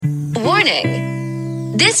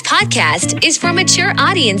Warning! This podcast is for mature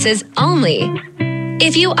audiences only.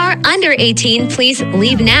 If you are under 18, please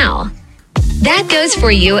leave now. That goes for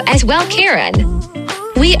you as well, Karen.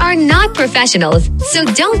 We are not professionals, so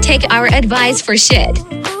don't take our advice for shit.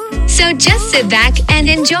 So just sit back and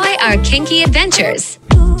enjoy our kinky adventures.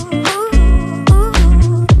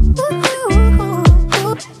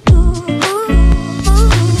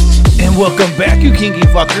 And welcome back, you kinky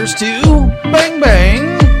fuckers, to Bang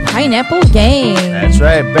Bang Pineapple Gang. That's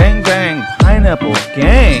right, Bang Bang Pineapple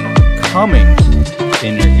Gang, coming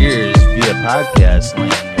in your ears via podcast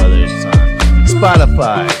land, whether it's on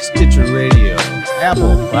Spotify, Stitcher Radio,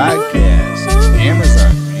 Apple Podcasts,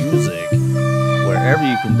 Amazon Music, wherever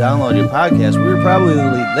you can download your podcast. We're probably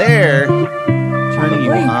there, turning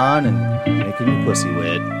you on and making you pussy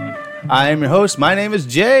wet. I am your host. My name is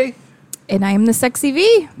Jay. And I am the sexy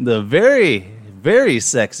V. The very, very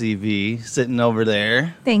sexy V sitting over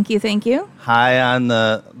there. Thank you, thank you. High on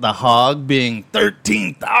the hog, being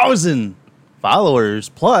 13,000 followers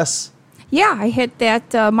plus. Yeah, I hit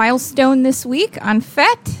that milestone this week on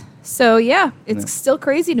FET. So, yeah, it's still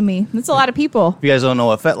crazy to me. It's a lot of people. If you guys don't know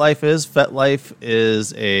what FetLife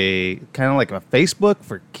is a kind of like a Facebook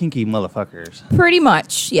for kinky motherfuckers. Pretty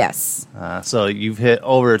much, yes. So you've hit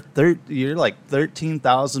over, you're like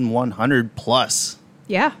 13,100 plus.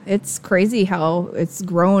 Yeah, it's crazy how it's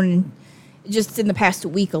grown just in the past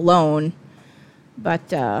week alone.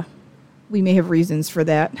 But we may have reasons for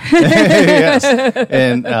that. Yes.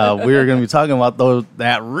 And we're going to be talking about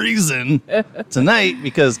that reason tonight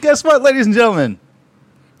because guess what, ladies and gentlemen?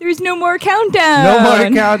 There's no more countdown. No more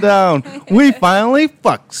countdown. We finally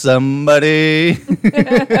fucked somebody.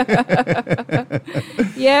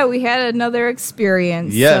 Yeah, we had another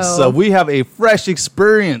experience. Yes, so we have a fresh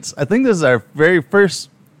experience. I think this is our very first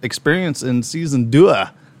experience in season 2, I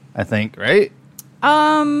think, right?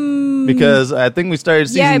 Because I think we started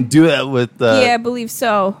season 2 with I believe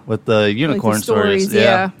so. With the unicorn like the stories.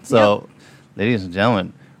 Yeah. So, Yep. ladies and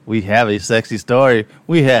gentlemen, we have a sexy story.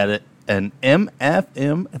 We had an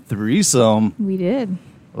MFM threesome. We did.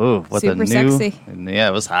 Oh, what Super a new! sexy. Yeah,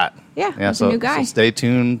 it was hot. Yeah, it was a new guy. So stay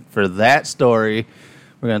tuned for that story.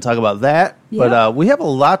 We're going to talk about that. Yep. But we have a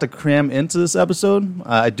lot to cram into this episode.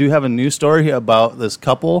 I do have a news story about this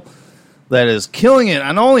couple that is killing it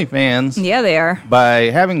on OnlyFans. Yeah, they are.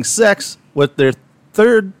 By having sex with their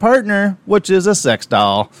third partner, which is a sex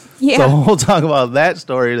doll. Yeah. So we'll talk about that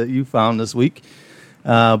story that you found this week.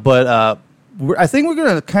 But I think we're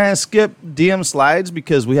going to kind of skip DM slides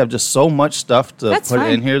because we have just so much stuff to That's put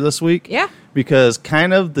fine. in here this week. Yeah. Because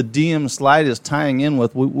kind of the DM slide is tying in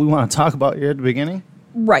with what we want to talk about here at the beginning.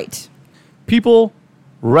 Right. People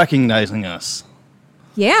recognizing us.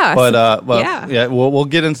 Yeah. But yeah. We'll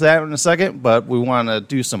get into that in a second. But we want to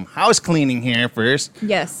do some house cleaning here first.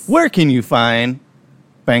 Yes. Where can you find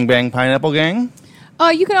Bang Bang Pineapple Gang?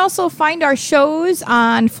 You can also find our shows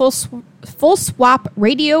on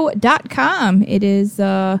FullSwapRadio.com. It is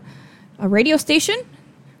a radio station,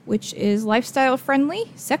 which is lifestyle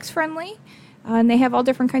friendly, sex friendly, and they have all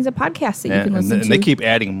different kinds of podcasts that you can listen to. And they keep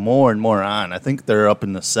adding more and more on. I think they're up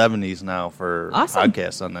in the 70s now for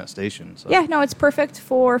podcasts on that station. So. Yeah, no, it's perfect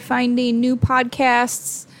for finding new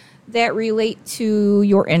podcasts that relate to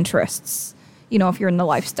your interests, if you're in the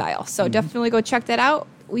lifestyle. So definitely go check that out.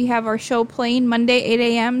 We have our show playing Monday, 8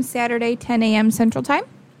 a.m., Saturday, 10 a.m. Central Time.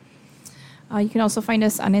 You can also find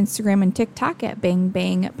us on Instagram and TikTok at Bang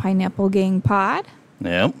Bang Pineapple Gang Pod.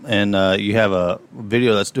 Yeah, and you have a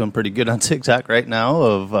video that's doing pretty good on TikTok right now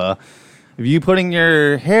of you putting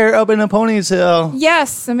your hair up in a ponytail.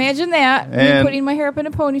 Yes, imagine that. Me putting my hair up in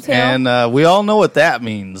a ponytail. And we all know what that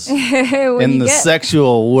means in the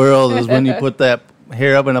sexual world is when you put that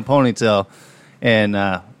hair up in a ponytail. And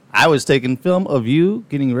I was taking film of you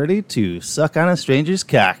getting ready to suck on a stranger's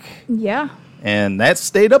cock. Yeah. And that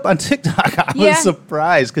stayed up on TikTok. I was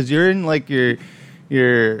surprised because you're in like your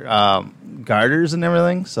garters and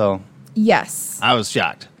everything. So yes, I was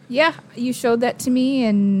shocked. Yeah, you showed that to me,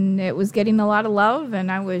 and it was getting a lot of love,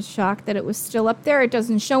 and I was shocked that it was still up there. It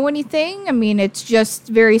doesn't show anything. I mean, it's just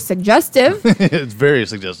very suggestive. It's very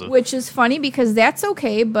suggestive. Which is funny because that's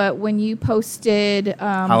okay, but when you posted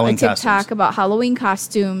a TikTok about Halloween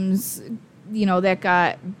costumes, that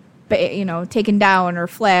got taken down or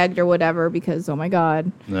flagged or whatever because, oh my God.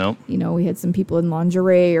 No. We had some people in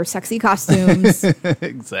lingerie or sexy costumes.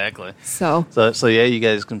 Exactly. So yeah, you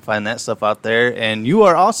guys can find that stuff out there. And you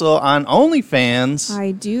are also on OnlyFans.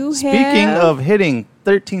 I do Speaking of hitting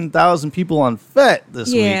 13,000 people on FET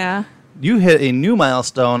this week. You hit a new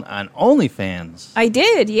milestone on OnlyFans. I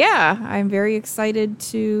did, yeah. I'm very excited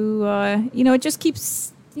to, it just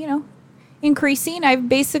keeps, increasing. I've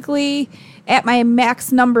basically at my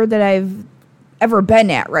max number that I've ever been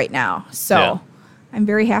at right now. So Yeah. I'm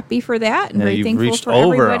very happy for that and very you've thankful reached for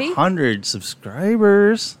over everybody. 100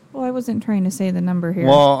 subscribers. Well, I wasn't trying to say the number here.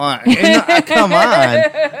 Well, come on.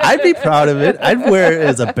 I'd be proud of it. I'd wear it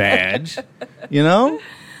as a badge, you know?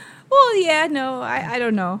 Well, yeah, no, I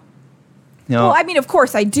don't know. You know, Well, I mean, of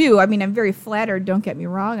course I do. I mean, I'm very flattered. Don't get me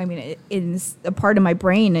wrong. I mean, it's a part of my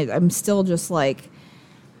brain. I'm still just like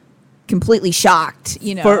completely shocked,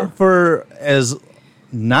 you know. for as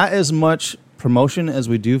not as much promotion as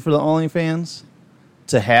we do for the OnlyFans,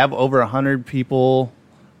 to have over 100 people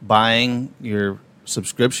buying your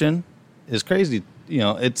subscription is crazy. You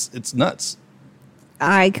know, it's nuts.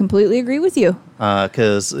 I completely agree with you.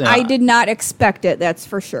 Because I did not expect it, that's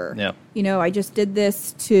for sure. Yeah. You know, I just did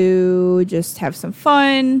this to just have some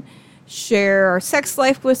fun, share our sex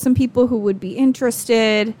life with some people who would be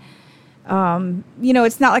interested. You know,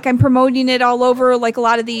 it's not like I'm promoting it all over like a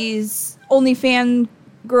lot of these OnlyFans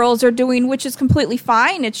girls are doing, which is completely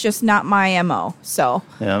fine. It's just not my MO. So,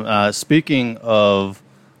 speaking of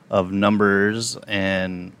numbers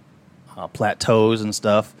and plateaus and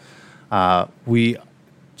stuff, we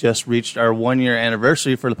just reached our 1-year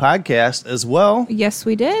anniversary for the podcast as well. yes,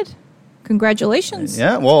 we did. Congratulations.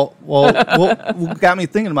 Yeah, well, what got me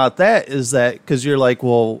thinking about that is that because you're like,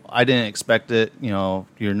 well, I didn't expect it, you know,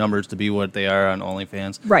 your numbers to be what they are on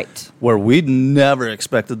OnlyFans. Right. Where we'd never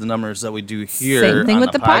expected the numbers that we do here. Same thing on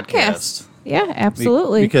with the podcast. Yeah,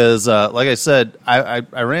 absolutely. Because, like I said,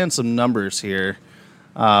 I ran some numbers here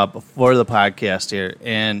before the podcast here,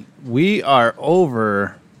 and we are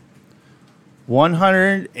over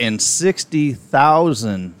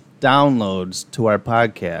 160,000 downloads to our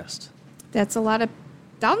podcast. That's a lot of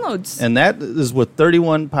downloads. And that is with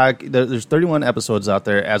 31 there's 31 episodes out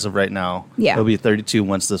there as of right now. Yeah. There'll be 32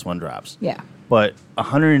 once this one drops. Yeah. But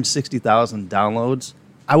 160,000 downloads,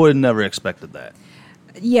 I would have never expected that.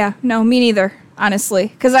 Yeah, no, me neither, honestly.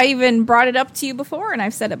 Because I even brought it up to you before, and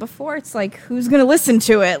I've said it before. It's like, who's going to listen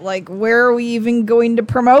to it? Like, where are we even going to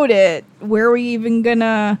promote it? Where are we even going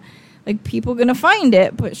to, like, people going to find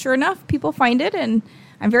it? But sure enough, people find it, and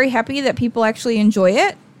I'm very happy that people actually enjoy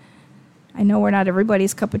it. I know we're not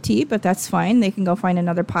everybody's cup of tea, but that's fine. They can go find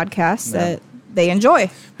another podcast that they enjoy.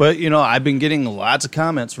 But, you know, I've been getting lots of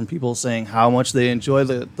comments from people saying how much they enjoy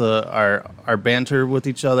our banter with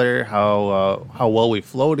each other, how well we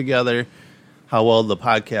flow together, how well the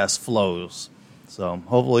podcast flows. So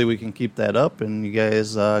hopefully we can keep that up and you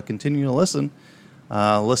guys continue to listen.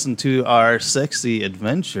 Listen to our sexy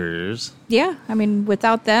adventures. Yeah, I mean,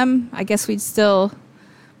 without them, I guess we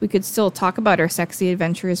could still talk about our sexy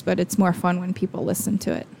adventures, but it's more fun when people listen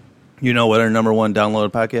to it. You know what our number one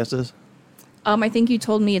downloaded podcast is? I think you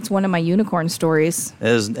told me it's one of my unicorn stories. It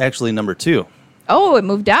is actually number 2. Oh, it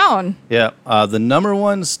moved down. Yeah. The number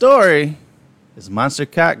 1 story is Monster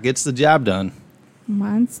Cock Gets the Job Done.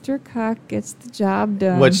 Monster Cock Gets the Job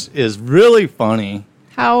Done. Which is really funny.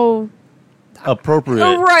 How appropriate.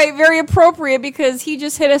 Oh, right. Very appropriate because he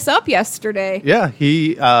just hit us up yesterday. Yeah.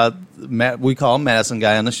 He, we call him Madison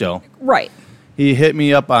Guy on the show. Right. He hit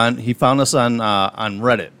me up he found us on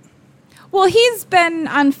Reddit. Well, he's been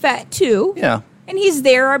on FET too. Yeah. And he's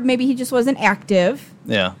there. Maybe he just wasn't active.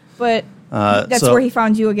 Yeah. But that's where he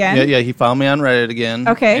found you again. Yeah, he found me on Reddit again.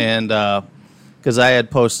 Okay. And because I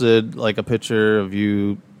had posted like a picture of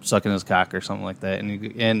you sucking his cock or something like that,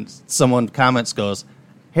 and someone goes,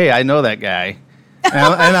 "Hey, I know that guy," and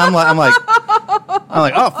I'm like,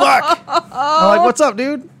 "Oh fuck!" I'm like, "What's up,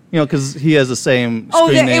 dude?" You know, because he has the same.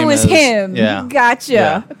 Screen name it was him. Yeah. Gotcha.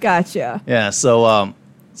 Yeah. Gotcha. Yeah. So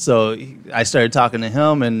I started talking to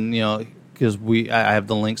him, and you know, because I have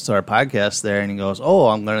the links to our podcast there, and he goes, "Oh,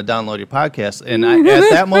 I'm going to download your podcast." And at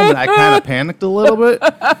that moment, I kind of panicked a little bit.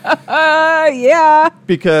 Yeah.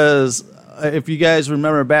 Because if you guys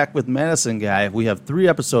remember back with Madison Guy, we have 3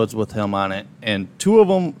 episodes with him on it, and 2 of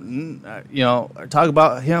them, you know, talk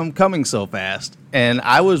about him coming so fast. And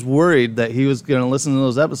I was worried that he was going to listen to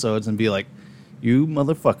those episodes and be like, "You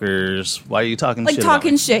motherfuckers, why are you talking shit?" Like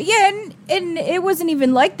talking shit. Yeah, and it wasn't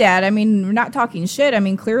even like that. I mean, we're not talking shit. I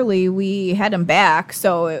mean, clearly we had him back,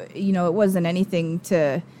 so, you know, it wasn't anything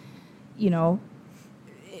to, you know,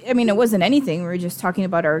 I mean, it wasn't anything. We were just talking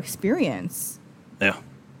about our experience. Yeah.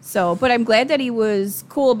 So, but I'm glad that he was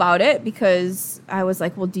cool about it because I was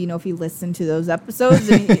like, well, do you know if he listened to those episodes?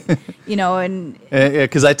 And, you know, and Yeah,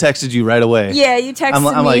 because I texted you right away. yeah, you texted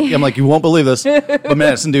me. I'm like, you won't believe this, but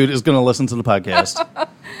Madison dude is going to listen to the podcast.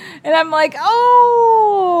 And I'm like,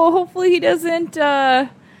 oh, hopefully he doesn't,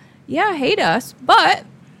 hate us. But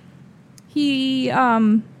he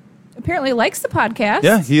apparently likes the podcast.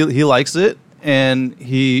 Yeah, he likes it, and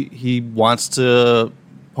he wants to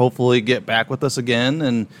hopefully get back with us again,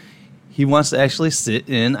 and he wants to actually sit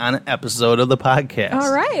in on an episode of the podcast.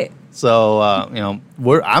 All right. So,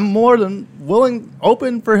 I'm more than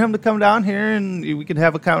open for him to come down here, and we could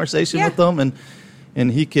have a conversation with him,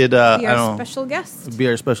 and he could, be our special guest. Be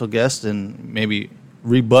our special guest, and maybe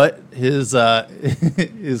rebut his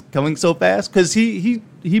his coming so fast, because he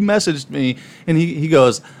messaged me, and he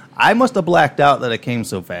goes, I must have blacked out that I came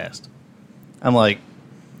so fast. I'm like,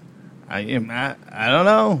 I don't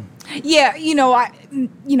know. Yeah,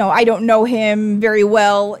 I don't know him very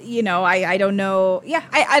well. I don't know. Yeah,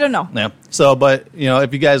 I don't know. Yeah. So, but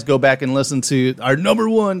if you guys go back and listen to our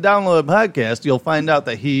 #1 download podcast, you'll find out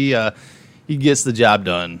that he gets the job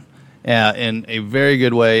done in a very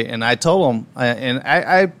good way. And I told him,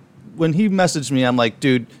 I when he messaged me, I'm like,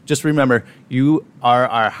 dude, just remember, you are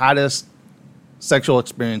our hottest sexual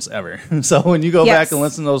experience ever. So when you go back and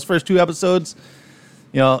listen to those first 2 episodes,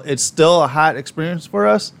 it's still a hot experience for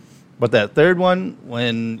us. But that third one,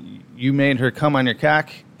 when you made her come on your cock,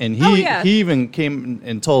 and he even came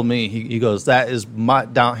and told me, he goes, that is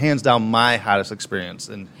hands down my hottest experience.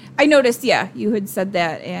 And I noticed, you had said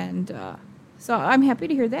that, and so I'm happy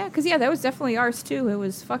to hear that, because that was definitely ours too. It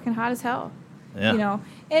was fucking hot as hell. Yeah.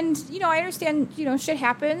 And I understand, shit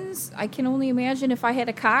happens. I can only imagine if I had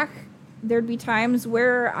a cock, there'd be times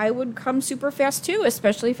where I would come super fast too,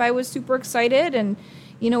 especially if I was super excited and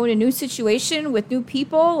in a new situation with new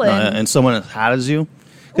people and someone as hot as you.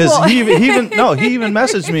 Because he even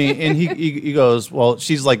messaged me, and he goes, well,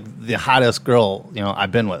 she's like the hottest girl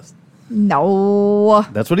I've been with. No,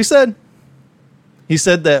 that's what he said. He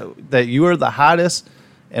said that you are the hottest,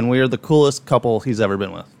 and we are the coolest couple he's ever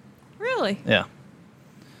been with. Really? Yeah.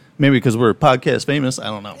 Maybe because we're podcast famous. I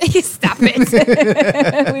don't know. Stop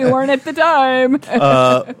it. We weren't at the time.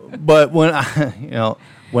 But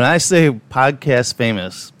when I say podcast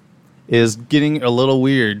famous, is getting a little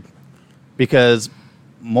weird, because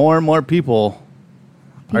more and more people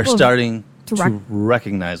are starting to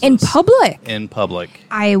recognize us in public. In public.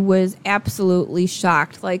 I was absolutely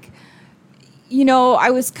shocked. Like,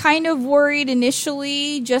 I was kind of worried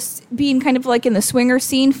initially, just being kind of like in the swinger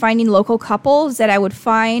scene, finding local couples, that I would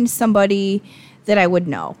find somebody that I would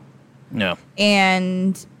know. Yeah.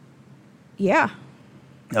 And yeah.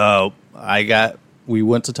 We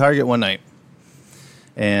went to Target one night,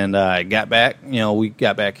 and I got back. We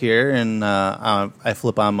got back here, and I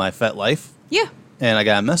flip on my FetLife. Yeah. And I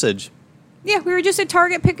got a message. Yeah, we were just at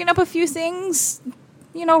Target picking up a few things,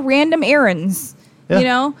 random errands,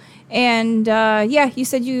 And you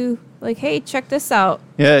said hey, check this out.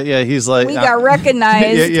 Yeah. He's like, we got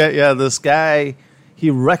recognized. Yeah. This guy,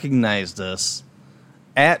 he recognized us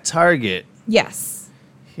at Target. Yes.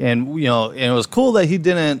 And and it was cool that he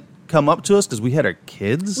didn't come up to us, because we had our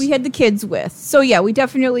kids. We had the kids with. So we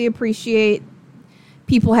definitely appreciate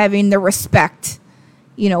people having the respect,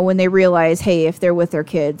 when they realize, hey, if they're with their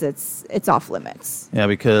kids, it's off limits. Yeah,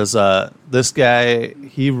 because this guy,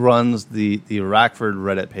 he runs the Rockford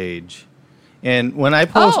Reddit page, and when I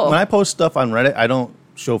post stuff on Reddit, I don't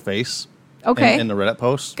show face. Okay. In the Reddit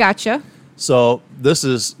posts. Gotcha. So this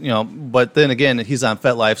is but then again, he's on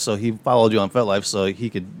FetLife, so he followed you on FetLife, so he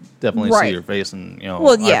could definitely see your face and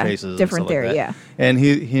our faces. Different there, like that. And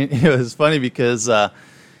he it was funny because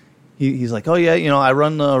he's like, oh yeah, I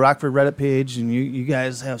run the Rockford Reddit page, and you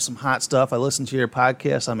guys have some hot stuff. I listen to your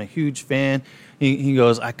podcast. I'm a huge fan. He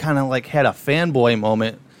goes, I kind of like had a fanboy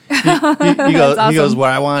moment. He goes, awesome. He goes,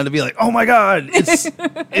 where I wanted to be like, oh my god, it's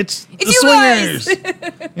the Swingers,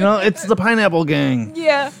 it's the Pineapple Gang.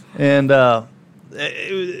 Yeah. And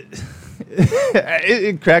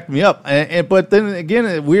it cracked me up. But then again,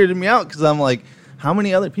 it weirded me out, because I'm like, how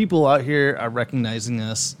many other people out here are recognizing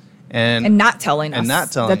us and not telling us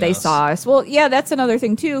that they saw us? Well, yeah, that's another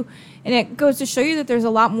thing too. And it goes to show you that there's a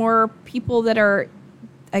lot more people that are,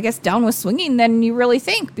 I guess, down with swinging than you really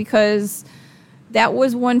think, because that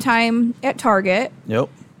was one time at Target. Yep.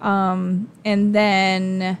 And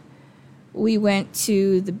then we went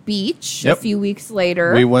to the beach a few weeks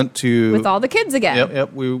later. We went to with all the kids again.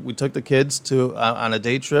 Yep. We took the kids to on a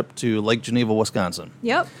day trip to Lake Geneva, Wisconsin.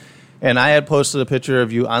 Yep. And I had posted a picture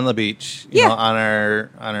of you on the beach, on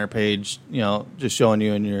our page, just showing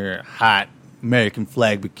you in your hot American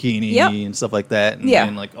flag bikini and stuff like that.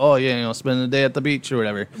 And like, oh yeah, spending the day at the beach or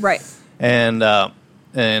whatever. Right. And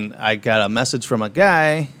I got a message from a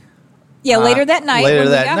guy. Yeah, later that night when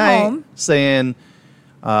we got home, saying,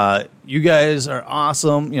 you guys are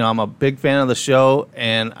awesome. I'm a big fan of the show,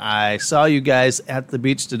 and I saw you guys at the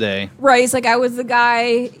beach today. Right. He's like, I was the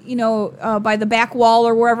guy, by the back wall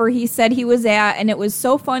or wherever he said he was at, and it was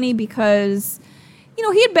so funny because,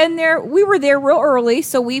 he had been there. We were there real early,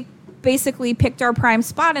 so we basically picked our prime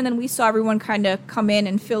spot, and then we saw everyone kind of come in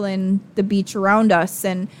and fill in the beach around us.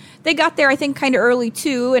 And they got there, I think, kind of early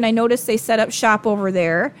too, and I noticed they set up shop over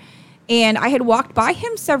there. And I had walked by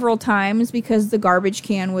him several times because the garbage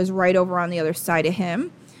can was right over on the other side of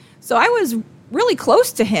him. So I was really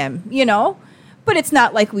close to him, but it's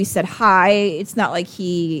not like we said hi. It's not like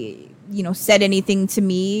he, said anything to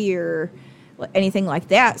me or anything like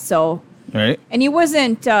that. So, right. And he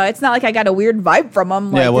wasn't, it's not like I got a weird vibe from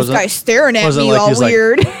him. Like this guy's staring at me like all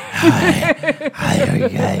weird. Like, hi, you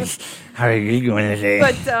guys? How are you doing today?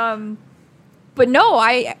 But no,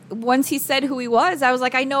 once he said who he was, I was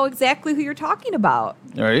like, I know exactly who you're talking about.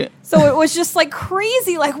 All right. So it was just like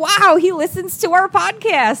crazy. Like, wow, he listens to our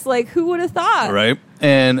podcast. Like, who would have thought? Right.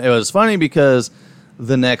 And it was funny because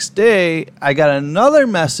the next day I got another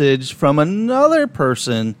message from another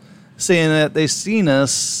person saying that they seen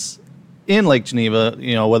us in Lake Geneva,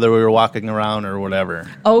 whether we were walking around or whatever.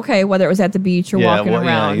 Okay, whether it was at the beach or walking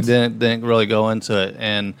around. Yeah, he didn't really go into it.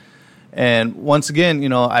 And once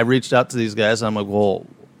again, I reached out to these guys. And I'm like, well,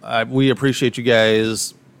 we appreciate you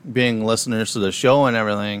guys being listeners to the show and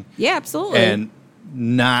everything. Yeah, absolutely. And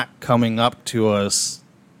not coming up to us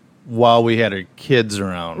while we had our kids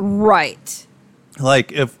around. Right.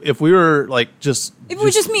 Like, if we were, like, just... If it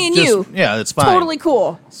was just me and you. Yeah, it's fine. Totally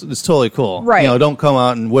cool. It's totally cool. Right. Don't come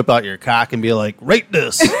out and whip out your cock and be like, rate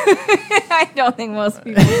this. I don't think most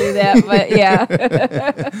people do that, but yeah.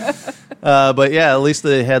 But yeah, at least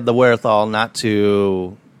they had the wherewithal not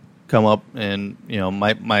to come up and,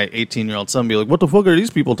 my 18-year-old son be like, what the fuck are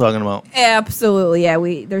these people talking about? Absolutely, yeah.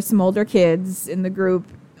 There's some older kids in the group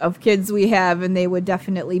of kids we have, and they would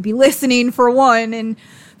definitely be listening for one, and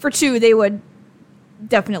for two, they would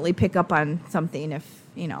definitely pick up on something if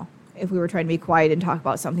we were trying to be quiet and talk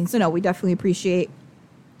about something. So no, we definitely appreciate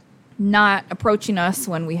not approaching us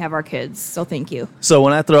when we have our kids. So thank you. So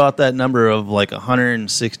when I throw out that number of like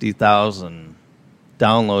 160,000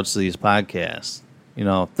 downloads to these podcasts,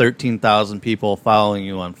 13,000 people following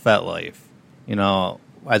you on FetLife,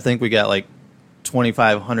 I think we got like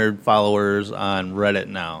 2,500 followers on Reddit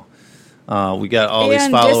now. We got all these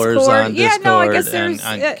followers Discord. on Discord I guess and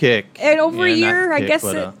on Kick. And over a year, Kick, I guess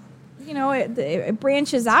it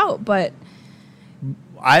branches out. But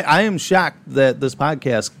I am shocked that this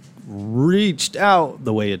podcast reached out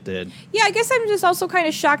the way it did. Yeah, I guess I'm just also kind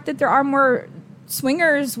of shocked that there are more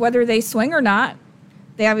swingers, whether they swing or not.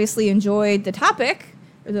 They obviously enjoyed the topic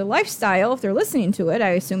or the lifestyle if they're listening to it.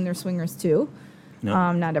 I assume they're swingers too.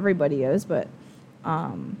 Yep. Not everybody is, but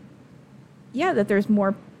that there's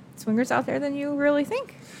more swingers out there than you really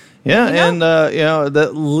think. Yeah, and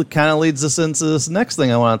that kind of leads us into this next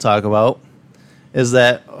thing I want to talk about is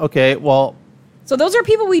that, okay, well... So those are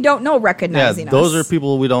people we don't know recognizing us. Yeah, those are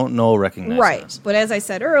people we don't know recognizing us. Right, but as I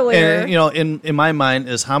said earlier... And, in my mind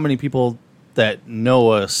is how many people that know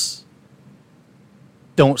us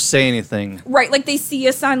don't say anything. Right, like they see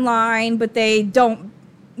us online, but they don't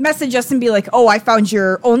message us and be like, oh, I found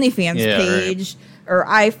your OnlyFans page... Right. Or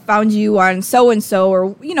I found you on so-and-so, or,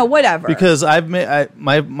 whatever. Because I've made,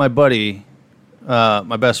 my buddy,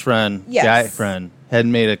 my best friend, guy friend, had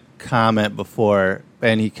made a comment before,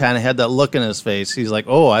 and he kind of had that look in his face. He's like,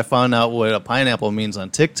 oh, I found out what a pineapple means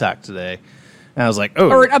on TikTok today. And I was like, oh.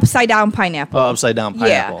 Or an upside-down pineapple. Oh, upside-down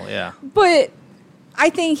pineapple, yeah. But I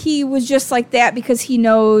think he was just like that because he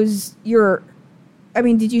knows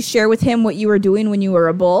did you share with him what you were doing when you were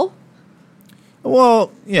a bull?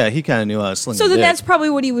 Well, yeah, he kind of knew I was slinging. So then that's probably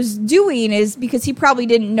what he was doing, is because he probably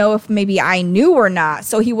didn't know if maybe I knew or not.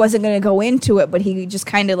 So he wasn't going to go into it, but he just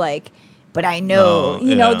kind of like, but I know.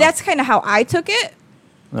 That's kind of how I took it.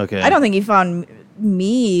 Okay. I don't think he found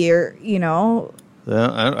me or, I don't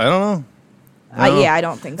know. I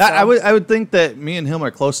don't think so. I would think that me and him are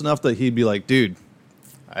close enough that he'd be like, dude,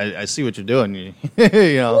 I see what you're doing. Well,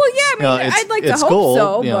 yeah, I'd like to hope cool,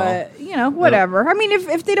 so, but, whatever. I mean,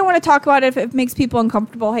 if they don't want to talk about it, if it makes people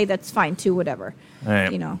uncomfortable, hey, that's fine too, whatever. All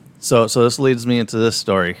right. So this leads me into this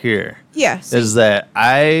story here. Yes. Is that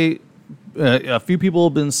a few people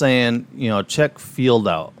have been saying, check Feeld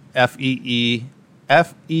out. Feeld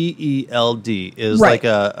is like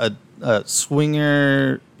a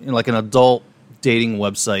swinger, like an adult dating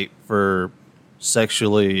website for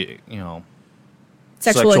sexually,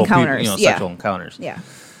 Sexual encounters. Sexual encounters. Yeah.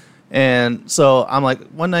 And so I'm like,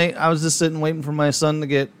 one night I was just sitting waiting for my son to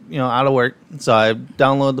get, out of work. So I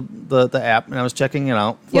downloaded the app and I was checking it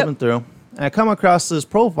out, flipping through. And I come across this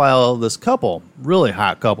profile of this couple, really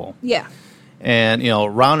hot couple. Yeah. And,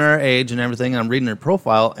 around our age and everything, I'm reading her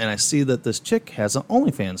profile, and I see that this chick has an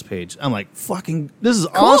OnlyFans page. I'm like, fucking, this is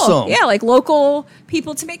awesome. Yeah, like local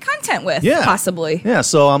people to make content with, possibly. Yeah,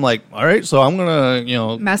 so I'm like, all right, so I'm going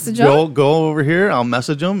to, message go them. over here. I'll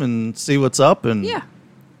message them and see what's up. And Yeah.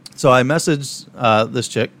 So I messaged this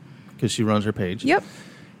chick because she runs her page. Yep.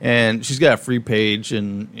 And she's got a free page,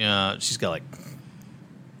 and she's got like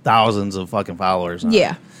thousands of fucking followers on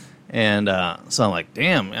it. And so I'm like,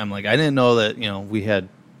 damn. I'm like, I didn't know that, we had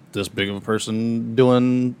this big of a person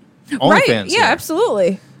doing OnlyFans. Right. Yeah,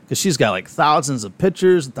 absolutely. Because she's got like thousands of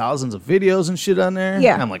pictures, thousands of videos and shit on there.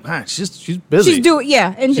 Yeah. And I'm like, man, she's busy.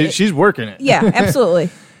 And she's working it. Yeah, absolutely.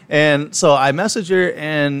 And so I messaged her,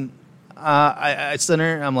 and I sent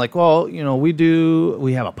her, I'm like, well,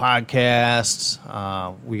 we have a podcast.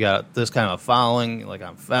 We got this kind of following, like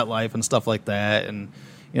on FetLife and stuff like that. And,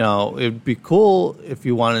 it'd be cool if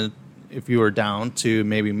you were down to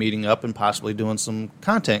maybe meeting up and possibly doing some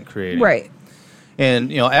content creating. Right.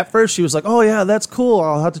 And, at first she was like, oh, yeah, that's cool.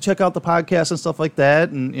 I'll have to check out the podcast and stuff like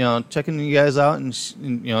that. And, checking you guys out. And,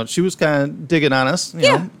 she was kind of digging on us. You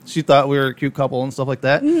know? She thought we were a cute couple and stuff like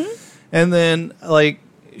that. Mm-hmm. And then,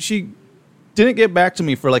 she didn't get back to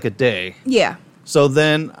me for like a day. Yeah. So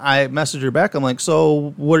then I messaged her back. I'm like,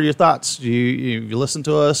 so what are your thoughts? Do you listen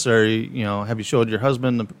to us, or, have you showed your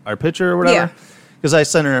husband our picture or whatever? Yeah. Because I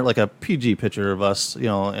sent her like a PG picture of us,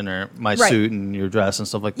 in my suit and your dress and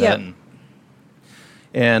stuff like that.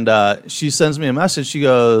 And she sends me a message. She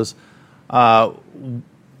goes, I'd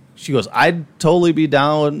totally be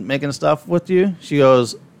down with making stuff with you. She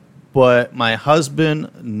goes, but my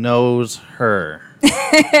husband knows her. And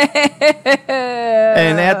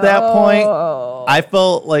at that point, I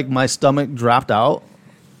felt like my stomach dropped out.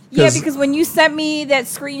 Yeah, because when you sent me that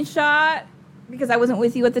screenshot, because I wasn't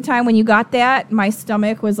with you at the time when you got that, my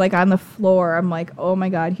stomach was like on the floor. I'm like, oh my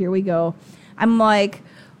God, here we go. I'm like,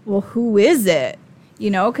 well, who is it?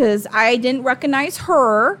 Because I didn't recognize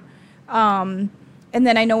her. And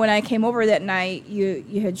then I know when I came over that night,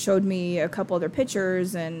 you had showed me a couple other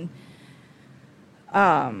pictures, and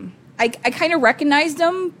I kind of recognized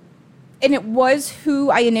him, and it was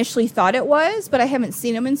who I initially thought it was, but I haven't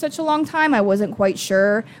seen him in such a long time. I wasn't quite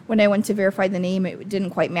sure. When I went to verify the name, it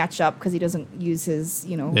didn't quite match up because he doesn't use his,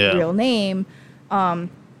 real name. But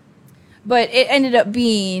it ended up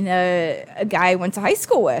being a guy I went to high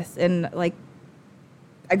school with, and like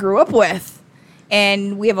I grew up with,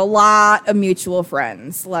 and we have a lot of mutual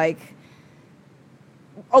friends, like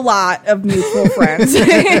like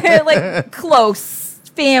close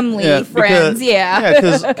family friends.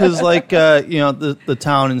 Because like the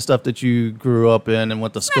town and stuff that you grew up in and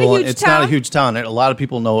went to school, it's not a huge town. A lot of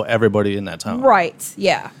people know everybody in that town, right?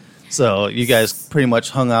 Yeah. So you guys pretty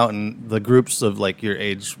much hung out in the groups of like your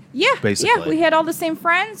age. Basically. Yeah, we had all the same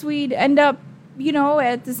friends. We'd end up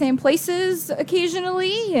at the same places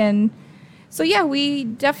occasionally, and so we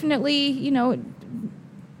definitely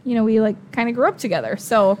we like kind of grew up together.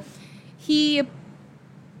 So he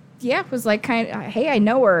was like hey, I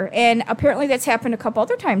know her, and apparently that's happened a couple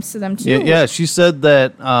other times to them too. Yeah, she said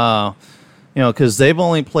that because they've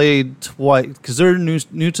only played twice, because they're new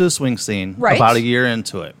to the swing scene, right, about a year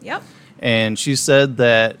into it. Yep. And she said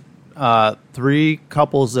that 3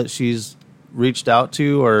 couples that she's reached out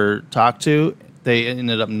to or talked to, they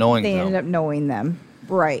ended up knowing them.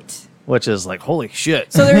 Right. Which is like, holy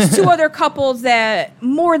shit. So there's 2 other couples that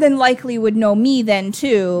more than likely would know me then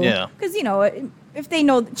too. Yeah. Because, if they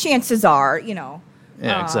know, chances are, Yeah,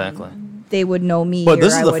 exactly. They would know me. But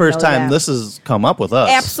this is the first time this has come up with us.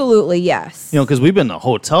 Absolutely, yes. Because we've been to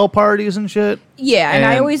hotel parties and shit. Yeah, and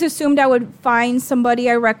I always assumed I would find somebody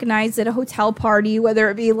I recognized at a hotel party, whether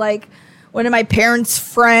it be like one of my parents'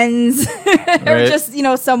 friends or just,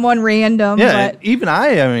 someone random. Yeah, but even I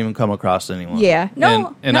haven't even come across anyone. Yeah.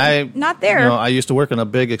 No, and I not there. I used to work in a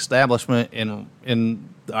big establishment in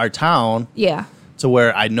our town. Yeah. To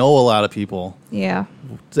where I know a lot of people. Yeah.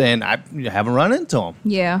 And I haven't run into them.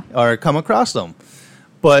 Yeah. Or come across them.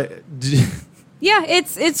 But yeah,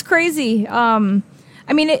 it's crazy. I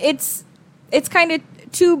mean, it's kind of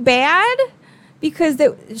too bad because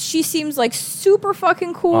she seems like super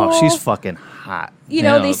fucking cool. Oh, she's fucking hot.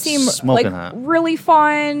 They seem like hot. Really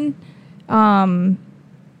fun. So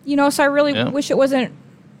I really wish it wasn't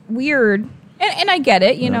weird. And I get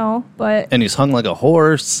it, but... And he's hung like a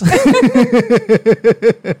horse.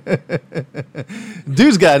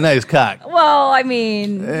 Dude's got a nice cock. Well, I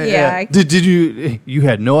mean, yeah. Did you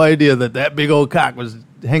had no idea that big old cock was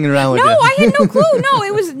hanging around like that? No, I had no clue. No,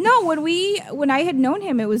 it was... No, when I had known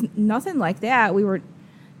him, it was nothing like that. We were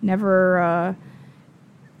never...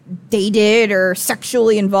 dated or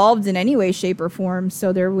sexually involved in any way, shape, or form.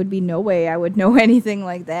 So there would be no way I would know anything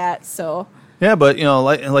like that. So Yeah, but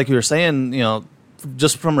like you were saying,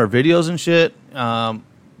 just from her videos and shit,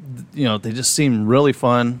 they just seem really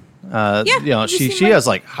fun. She has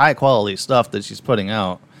like high quality stuff that she's putting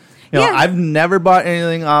out. I've never bought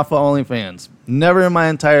anything off of OnlyFans. Never in my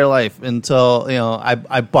entire life until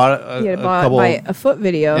I bought a foot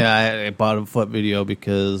video. Yeah, I bought a foot video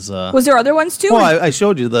because was there other ones too? Well, I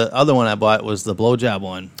showed you the other one I bought was the blowjob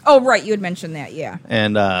one. Oh right, you had mentioned that. Yeah,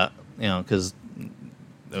 and because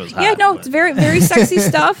it was hot. Yeah, no, it's very very sexy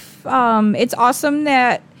stuff. It's awesome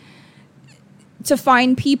that to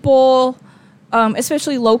find people,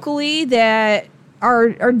 especially locally, that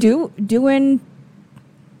are doing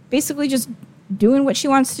basically just doing what she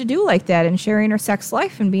wants to do like that and sharing her sex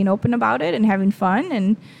life and being open about it and having fun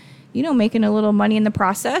and, making a little money in the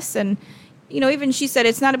process. And, even she said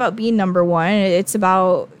it's not about being number one. It's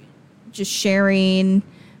about just sharing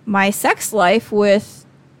my sex life with,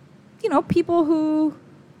 people who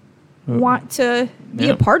want to be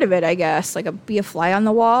a part of it, I guess, like be a fly on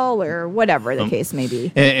the wall or whatever the case may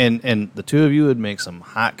be. And the two of you would make some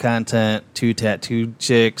hot content, two tattooed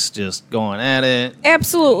chicks just going at it.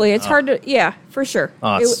 Absolutely. It's hard to, yeah, for sure.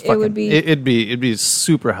 It would be. It'd be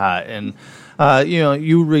super hot. And,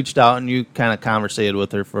 you reached out and you kind of conversated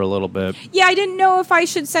with her for a little bit. Yeah, I didn't know if I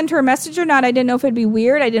should send her a message or not. I didn't know if it'd be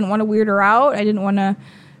weird. I didn't want to weird her out. I didn't want to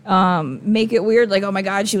make it weird, like, oh my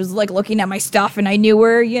God, she was like looking at my stuff and I knew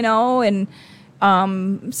her, and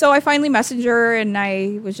so I finally messaged her and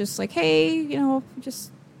I was just like, hey,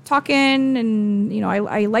 just talking, and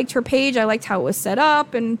I liked her page, I liked how it was set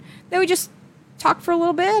up, and then we just talked for a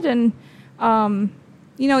little bit, and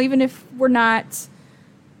even if we're not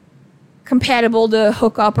compatible to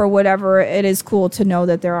hook up or whatever, it is cool to know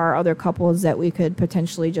that there are other couples that we could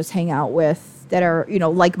potentially just hang out with that are,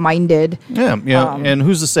 like-minded. Yeah, and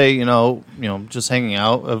who's to say, just hanging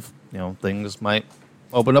out of, things might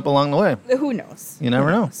open up along the way. Who knows? You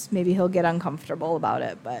never know. Maybe he'll get uncomfortable about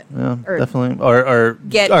it, but definitely, or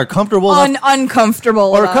get comfortable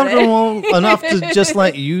uncomfortable, or comfortable enough to just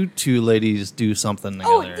let you two ladies do something together.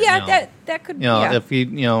 Oh yeah, that could.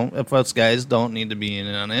 If us guys don't need to be in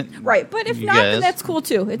on it, right? But if not, then that's cool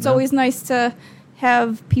too. It's always nice to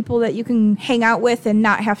have people that you can hang out with and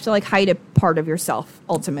not have to like hide a part of yourself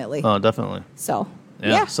ultimately. Oh, definitely. So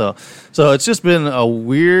yeah. So it's just been a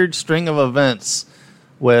weird string of events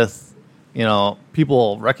with,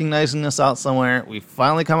 people recognizing us out somewhere. We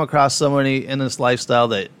finally come across somebody in this lifestyle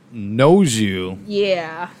that knows you.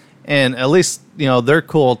 Yeah. And at least, they're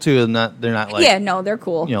cool too, and they're not like, yeah, no, they're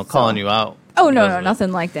cool. Calling you out. Oh, no,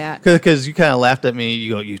 nothing like that. Because you kind of laughed at me.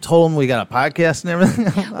 You go, you told them we got a podcast and everything?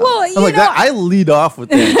 Well, I lead off with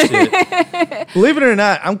that shit. Believe it or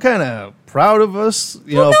not, I'm kind of proud of us,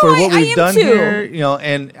 for what we've done too. here.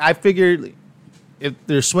 And I figured if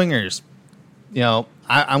they're swingers,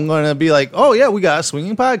 I'm going to be like, oh, yeah, we got a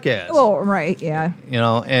swinging podcast. Oh, right, yeah.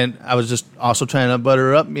 And I was just also trying to butter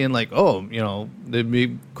her up, being like, oh, there'd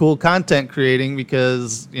be cool content creating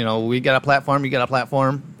because, we got a platform, you got a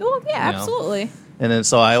platform. Oh, yeah, absolutely. And then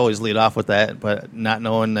so I always lead off with that, but not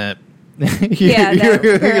knowing that. that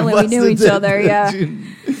apparently we knew each other, yeah.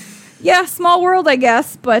 Yeah, small world, I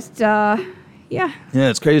guess, but yeah. Yeah,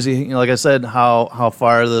 it's crazy. Like I said, how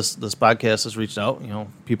far this podcast has reached out.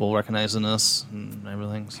 People recognizing us and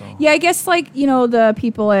everything. So yeah, I guess the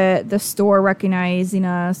people at the store recognizing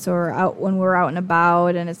us or out when we're out and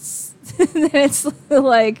about, and it's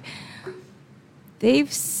like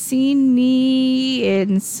they've seen me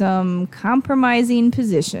in some compromising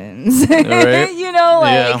positions. Right?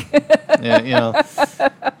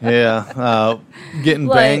 Yeah. Getting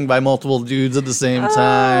banged by multiple dudes at the same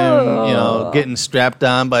time. Getting strapped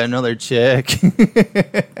on by another chick.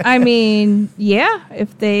 I mean, yeah,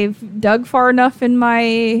 if they've dug far enough in my,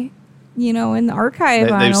 in the archive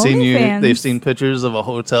they've on seen OnlyFans. They've seen pictures of a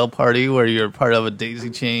hotel party where you're part of a daisy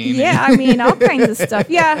chain. Yeah, I mean, all kinds of stuff.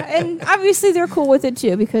 Yeah, and obviously they're cool with it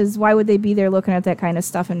too, because why would they be there looking at that kind of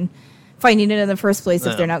stuff and finding it in the first place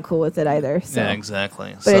if they're not cool with it either? So. Yeah,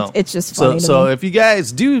 exactly. But it's just funny to me. me. If you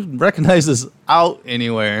guys do recognize this out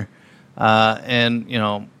anywhere,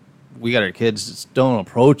 and we got our kids, just don't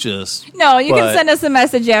approach us. No, you can send us a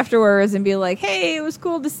message afterwards and be like, hey, it was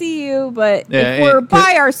cool to see you, but if we're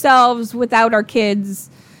by ourselves without our kids.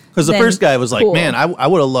 Because the first guy was like, man, I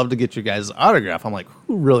would have loved to get your guys' autograph. I'm like,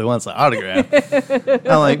 who really wants an autograph?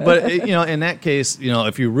 I'm like, but in that case,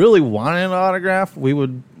 if you really wanted an autograph, we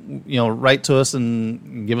would write to us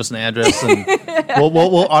and give us an address, and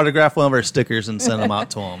we'll autograph one of our stickers and send them out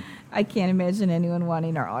to them. I can't imagine anyone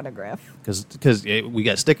wanting our autograph. Because we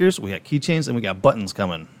got stickers, we got keychains, and we got buttons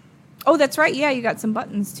coming. Oh, that's right. Yeah, you got some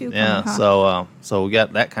buttons too. Yeah, coming, huh? so we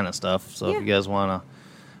got that kind of stuff. So Yeah. if you guys want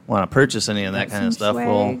to purchase any of that Got kind of some stuff,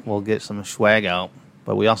 swag. we'll get some swag out.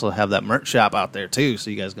 But we also have that merch shop out there too, so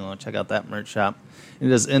you guys go and check out that merch shop. It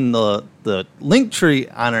is in the link tree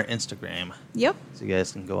on our Instagram, Yep. so you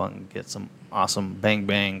guys can go out and get some awesome Bang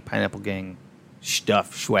Bang Pineapple Gang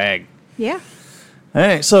stuff, swag. Yeah. All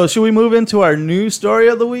right, so should we move into our news story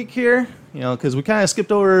of the week here? Because we kind of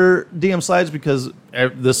skipped over DM slides because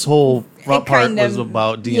this whole front part was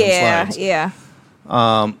about DM slides. Yeah.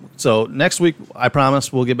 So next week, I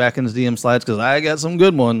promise we'll get back into DM slides because I got some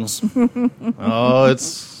good ones.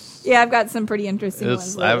 Yeah, I've got some pretty interesting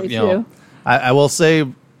ones lately too. I will say,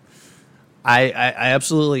 I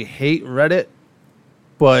absolutely hate Reddit,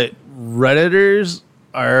 but Redditors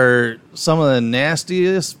are some of the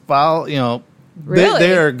nastiest foul. Really?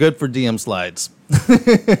 They are good for DM slides.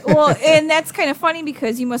 Well, and that's kind of funny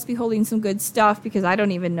because you must be holding some good stuff because I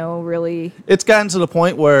don't even know really. It's gotten to the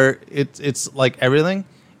point where it's like everything,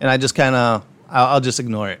 and I just I'll just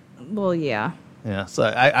ignore it. Well, yeah. Yeah, so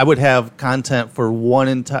I would have content for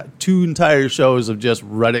two entire shows of just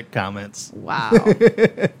Reddit comments. Wow.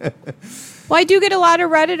 Well, I do get a lot of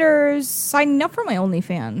Redditors signing up for my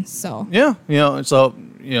OnlyFans, so. Yeah,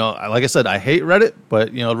 like I said, I hate Reddit,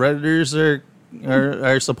 but Redditors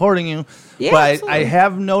are supporting you. Yeah, but absolutely. I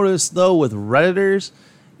have noticed though with Redditors,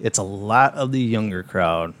 it's a lot of the younger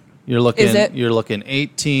crowd. You're looking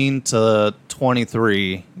 18 to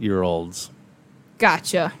 23-year-olds.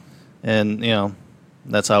 Gotcha. And,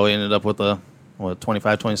 that's how we ended up with a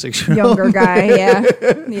 25, 26-year-old. Younger guy, yeah.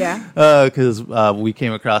 Yeah. Because we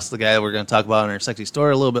came across the guy we're going to talk about in our sexy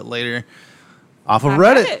story a little bit later off of On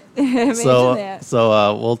Reddit. Imagine So that.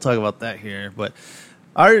 we'll talk about that here. But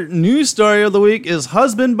our news story of the week is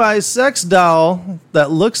husband buys sex doll that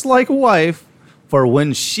looks like wife for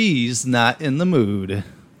when she's not in the mood.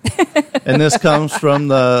 And this comes from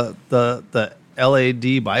the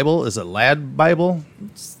LAD Bible. Is it Lad Bible?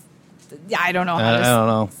 Yeah, I don't know how I to don't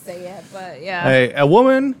know. say it, but yeah. Hey, a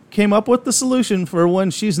woman came up with the solution for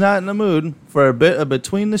when she's not in the mood for a bit of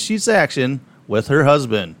between the sheets action with her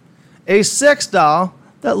husband. A sex doll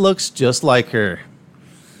that looks just like her.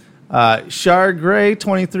 Char Gray,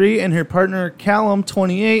 23, and her partner Callum,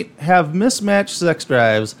 28, have mismatched sex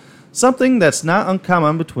drives, something that's not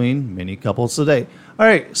uncommon between many couples today. All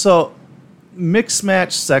right, so mixed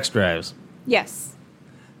match sex drives. Yes.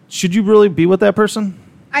 Should you really be with that person?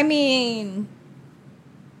 I mean,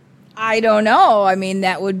 I don't know. I mean,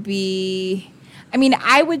 that would be... I mean,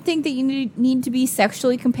 I would think that you need to be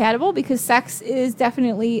sexually compatible because sex is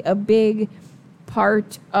definitely a big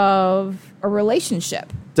part of a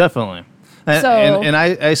relationship. Definitely. And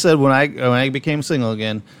I said when I became single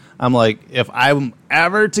again, I'm like, if I'm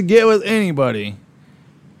ever to get with anybody,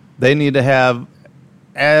 they need to have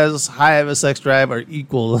as high of a sex drive or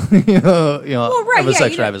equal, of a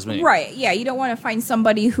sex drive as me. Right, yeah. You don't want to find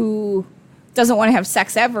somebody who doesn't want to have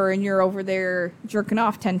sex ever and you're over there jerking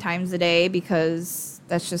off 10 times a day because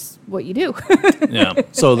that's just what you do. Yeah.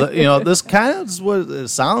 So, this kind of is what it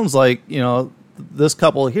sounds like, this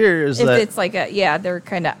couple here is that... It's like they're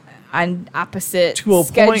kind of on opposite to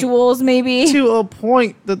schedules, maybe. To a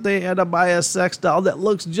point that they had to buy a sex doll that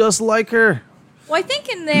looks just like her. Well, I think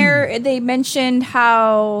in there they mentioned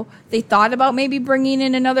how they thought about maybe bringing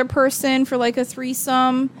in another person for like a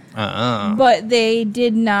threesome, but they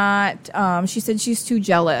did not. She said she's too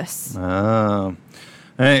jealous. All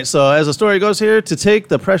right, so as the story goes here, to take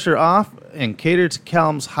the pressure off and cater to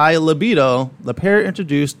Callum's high libido, the pair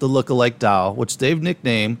introduced the look-alike doll, which they've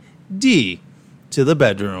nicknamed D, to the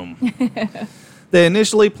bedroom. They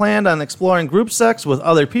initially planned on exploring group sex with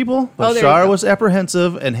other people, but Char was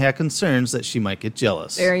apprehensive and had concerns that she might get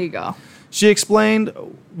jealous. There you go. She explained,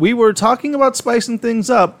 "We were talking about spicing things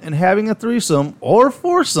up and having a threesome or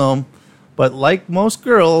foursome, but like most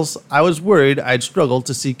girls, I was worried I'd struggle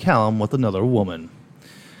to see Callum with another woman.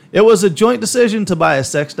 It was a joint decision to buy a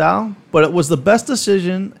sex doll, but it was the best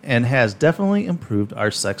decision and has definitely improved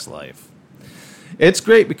our sex life. It's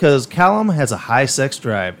great because Callum has a high sex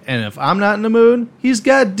drive, and if I'm not in the mood, he's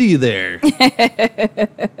got D there.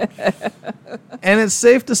 And it's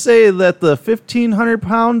safe to say that the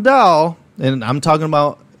 1,500-pound doll, and I'm talking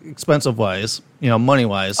about expensive-wise,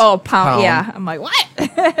 money-wise. Oh, pound, yeah. I'm like, what?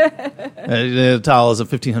 The doll is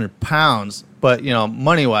at 1,500 pounds, but,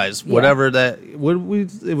 money-wise, whatever that, it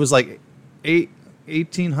was like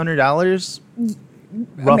 $1,800,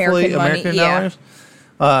 roughly, American dollars.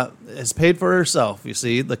 Has paid for herself, you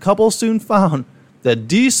see. The couple soon found that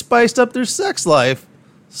Dee spiced up their sex life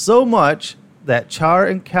so much that Char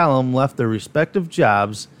and Callum left their respective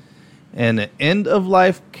jobs and the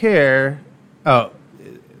end-of-life care...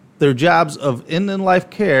 their jobs of in-life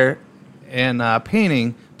care and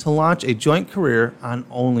painting to launch a joint career on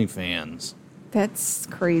OnlyFans. That's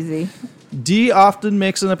crazy. Dee often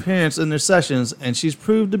makes an appearance in their sessions, and she's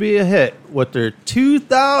proved to be a hit with their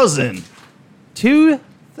 2,000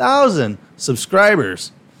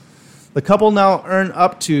 subscribers. The couple now earn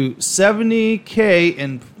up to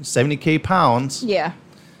 $70K pounds Yeah.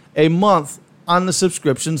 a month on the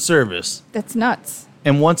subscription service, That's nuts.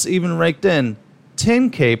 and once even raked in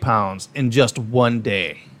 $10K pounds in just one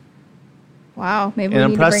day. Wow. Maybe An we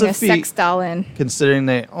need to bring a impressive feat. sex doll in. Considering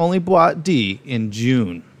they only bought Dee in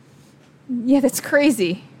June. Yeah, that's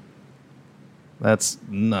crazy. That's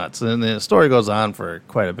nuts. And the story goes on for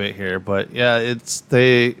quite a bit here, but yeah,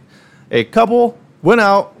 a couple went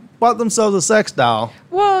out, bought themselves a sex doll.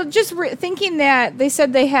 Well, just thinking that they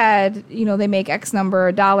said they had, they make X number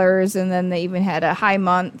of dollars, and then they even had a high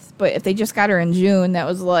month. But if they just got her in June, that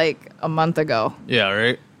was like a month ago. Yeah,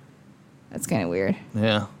 right? That's kind of weird.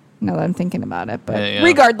 Yeah. Now that I'm thinking about it. But Yeah.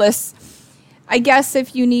 regardless, I guess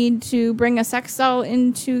if you need to bring a sex doll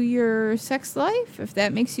into your sex life, if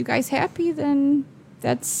that makes you guys happy, then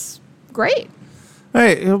that's great. All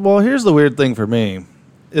right, well, here's the weird thing for me,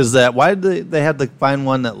 is that why did they have to find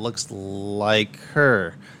one that looks like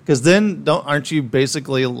her? Because then aren't you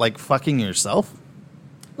basically like fucking yourself?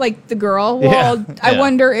 Like the girl. Well, Yeah, I yeah.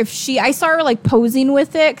 wonder if I saw her like posing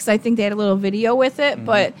with it, because I think they had a little video with it. Mm-hmm.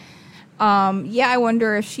 But I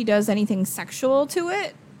wonder if she does anything sexual to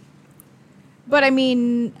it. But I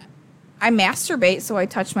mean, I masturbate, so I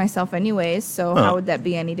touch myself anyways. So how would that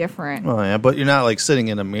be any different? Oh, yeah, but you're not like sitting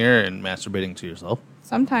in a mirror and masturbating to yourself,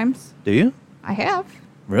 Sometimes do you? I have.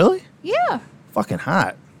 Really? Yeah. Fucking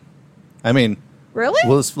hot. I mean, Really?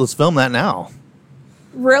 well, let's film that now.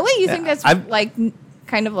 Really? You think that's I've- like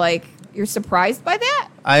kind of like you're surprised by that?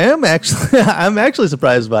 I am actually. I'm actually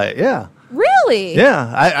surprised by it. Yeah, Really?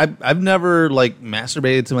 yeah. I've never like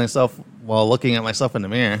masturbated to myself while looking at myself in the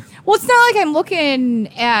mirror. Well, it's not like I'm looking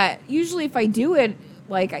at. Usually, if I do it,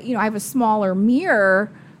 like I have a smaller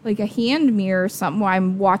mirror, like a hand mirror or something, where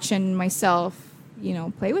I'm watching myself,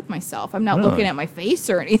 play with myself. I'm not Really? looking at my face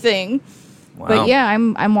or anything. Wow. But yeah,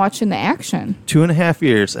 I'm watching the action. 2.5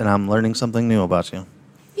 years, and I'm learning something new about you.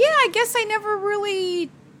 Yeah, I guess I never really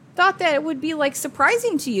thought that it would be like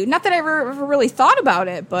surprising to you. Not that I ever really thought about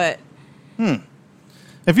it, but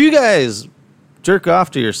If you guys jerk off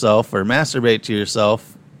to yourself or masturbate to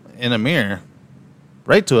yourself in a mirror,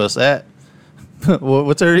 write to us at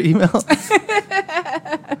what's our email?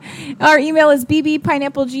 our email is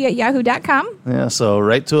bbpineappleg@yahoo.com. Yeah, so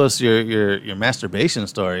write to us your masturbation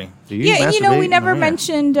story. Do you Yeah, and masturbate we in never the mirror?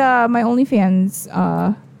 mentioned my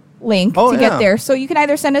OnlyFans link Oh, to yeah. get there. So you can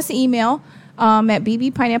either send us an email at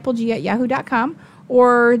bbpineappleg@yahoo.com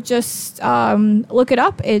or just look it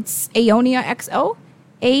up. It's Aeonia XO,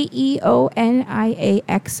 AEONIAXO.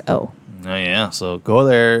 Oh yeah, so go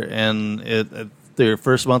there, and their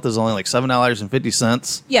first month is only like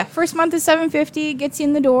 $7.50. Yeah, first month is $7.50, gets you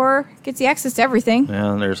in the door, gets you access to everything.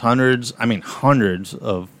 And there's hundreds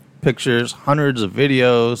of pictures, hundreds of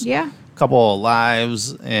videos, Yeah. a couple of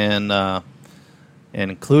lives, and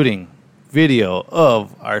including video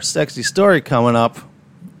of our sexy story coming up.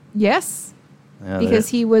 Yes, Yeah, because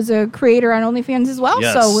he was a creator on OnlyFans as well,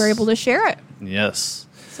 Yes. so we're able to share it. yes.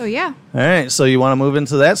 So yeah, All right, so you want to move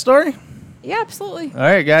into that story? yeah, absolutely. All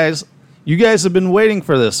right, guys. You guys have been waiting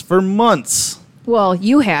for this for months. Well,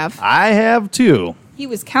 you have. I have too. He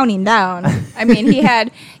was counting down. I mean,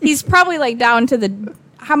 he's probably like down to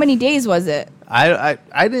how many days was it? I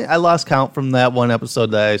lost count from that one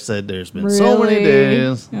episode that I said there's been so many Really?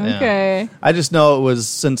 days. Yeah. Okay. I just know it was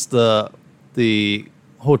since the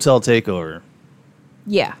hotel takeover.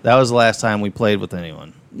 Yeah. That was the last time we played with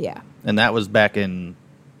anyone. Yeah. And that was back in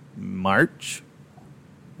March.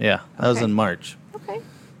 Yeah, that was Okay. in March. Okay.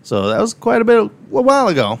 So that was quite a while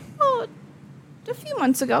ago. Well, a few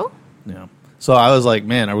months ago. Yeah. So I was like,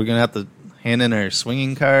 man, are we going to have to hand in our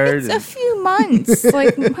swinging card? It's a few months.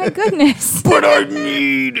 Like, my goodness. But I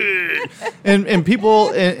need it. And people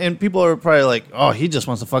are probably like, oh, he just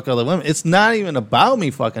wants to fuck other women. It's not even about me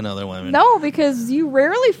fucking other women. No, because you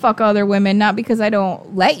rarely fuck other women, not because I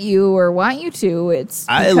don't let you or want you to. It's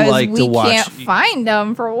I because like we to watch- can't find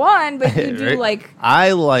them, for one, but you do Right? like...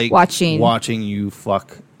 I like watching you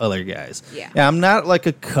fuck other guys. Yeah. I'm not like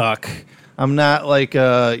a cuck. I'm not like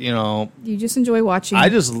You just enjoy watching. I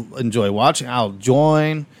just enjoy watching. I'll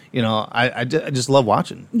join. I just love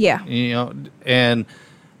watching. Yeah. And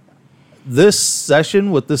this session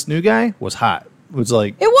with this new guy was hot. It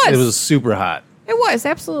was super hot. It was,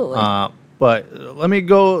 absolutely. But let me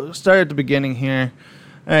start at the beginning here.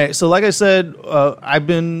 All right, so like I said, I've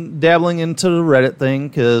been dabbling into the Reddit thing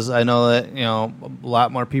because I know that a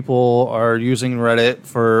lot more people are using Reddit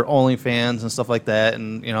for OnlyFans and stuff like that,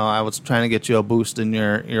 and I was trying to get you a boost in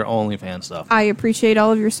your OnlyFans stuff. I appreciate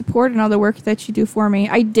all of your support and all the work that you do for me.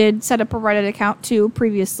 I did set up a Reddit account too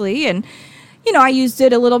previously, and I used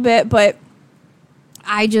it a little bit, but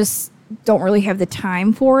I just don't really have the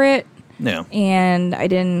time for it. Yeah, and I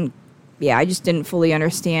just didn't fully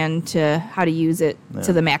understand how to use it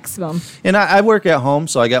to the maximum. And I work at home,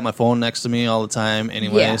 so I got my phone next to me all the time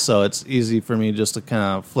anyway, Yeah. so it's easy for me just to kind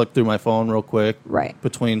of flick through my phone real quick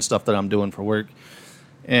between stuff that I'm doing for work.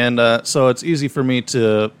 And so it's easy for me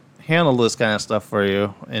to handle this kind of stuff for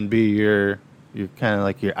you and be your kind of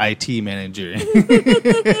like your IT manager.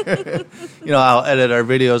 I'll edit our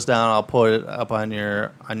videos down, I'll put it up on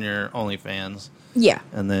your OnlyFans. Yeah.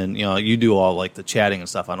 And then, you do all like the chatting and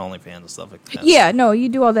stuff on OnlyFans and stuff like that. Yeah, no, you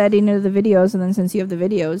do all that into the videos, and then since you have the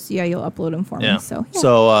videos, you'll upload them for me. So,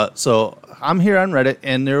 yeah. So I'm here on Reddit,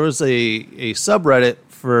 and there was a subreddit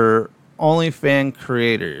for OnlyFans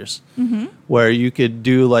creators where you could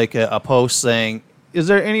do like a post saying, is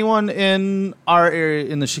there anyone in our area,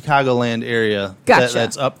 in the Chicagoland area,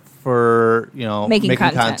 that's up for, making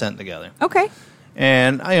content together? Okay.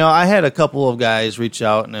 And I had a couple of guys reach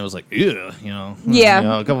out, and it was like, yeah,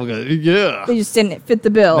 a couple of guys, yeah, they just didn't fit the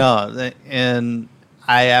bill. No, and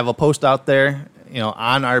I have a post out there,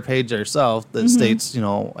 on our page ourselves that states,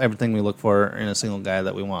 everything we look for in a single guy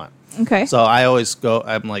that we want. Okay. So I always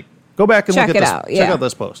I'm like, go back and check look at it this, out. check out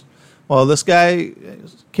this post. Well, this guy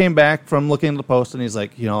came back from looking at the post, and he's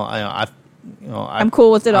like, I'm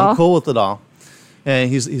cool with it all. I'm cool with it all, and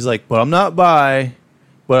he's like, but I'm not bi.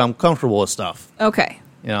 But I'm comfortable with stuff. Okay.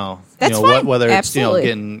 That's fine. Whether it's Absolutely.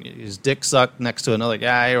 getting his dick sucked next to another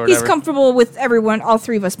guy or whatever. He's comfortable with everyone, all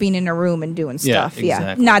three of us being in a room and doing stuff. Yeah,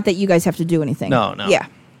 exactly. Not that you guys have to do anything. No. Yeah.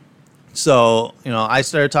 So I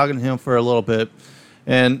started talking to him for a little bit,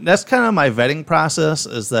 and that's kind of my vetting process.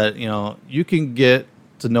 Is that you can get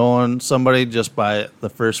to knowing somebody just by the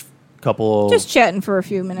first couple. Just chatting for a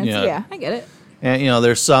few minutes. Yeah. Yeah, I get it. And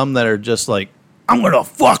there's some that are just like, I'm gonna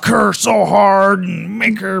fuck her so hard and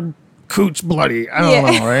make her cooch bloody. I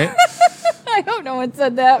don't know, right? I don't know what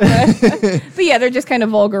said that, but yeah, they're just kind of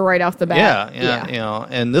vulgar right off the bat. Yeah.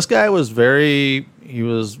 And this guy was he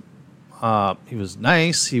was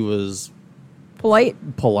nice. He was polite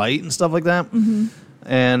and stuff like that. Mm-hmm.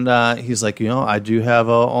 And he's like, I do have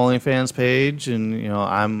a OnlyFans page, and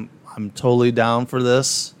I'm totally down for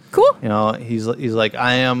this. Cool. He's like,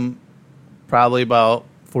 I am probably about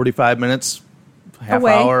 45 minutes. Half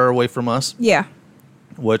away. Hour away from us. Yeah.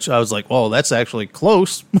 Which I was like, well, that's actually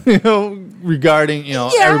close, regarding,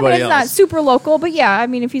 everybody it's else. not super local, but yeah, I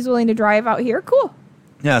mean, if he's willing to drive out here, cool.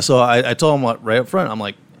 Yeah, so I told him right up front, I'm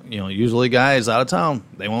like, usually guys out of town,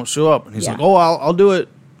 they won't show up. And he's like, oh, I'll do it.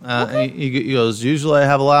 Okay. He goes, usually I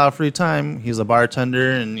have a lot of free time. He's a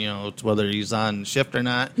bartender, and, whether he's on shift or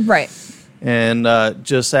not. Right. And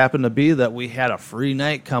just happened to be that we had a free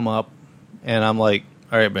night come up, and I'm like,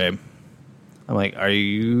 all right, babe. I'm like, are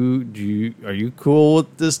you cool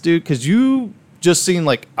with this dude? Because you just seen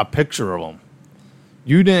like a picture of him.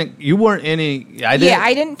 You weren't any. I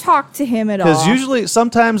didn't talk to him at all. Because usually,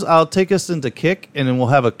 sometimes I'll take us into Kick, and then we'll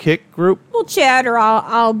have a Kick group. We'll chat, or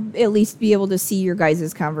I'll at least be able to see your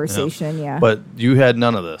guys' conversation. Yeah. But you had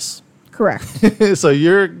none of this. Correct. So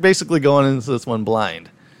you're basically going into this one blind.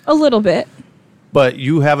 A little bit. But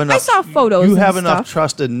you have enough. I saw photos. You have and enough stuff.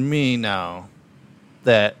 trust in me now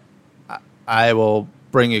that I will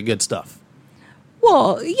bring you good stuff.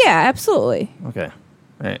 Well, yeah, absolutely. Okay,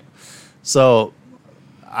 right. So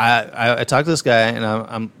I talked to this guy, and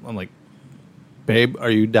I'm like, babe, are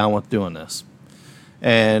you down with doing this?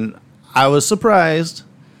 And I was surprised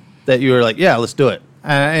that you were like, yeah, let's do it.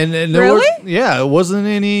 And there really? It wasn't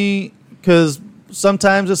any, because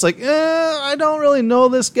sometimes it's like, I don't really know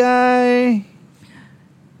this guy.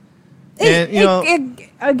 And,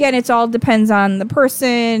 again, it all depends on the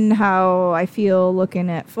person, how I feel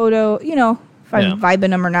looking at photo, if I'm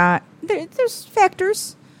vibing them or not. There's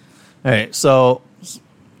factors. All right, so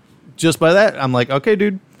just by that, I'm like, okay,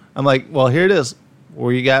 dude. I'm like, well, here it is.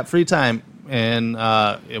 Where you got free time, and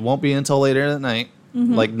it won't be until later at night,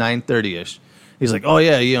 like 9:30ish. He's like, oh,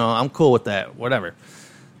 yeah, I'm cool with that, whatever.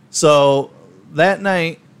 So that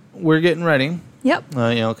night, we're getting ready. Yep.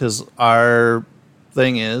 Because our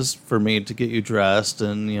thing is for me to get you dressed,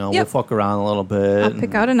 and we'll fuck around a little bit. I'll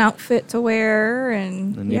pick out an outfit to wear,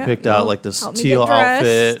 and you picked out like this teal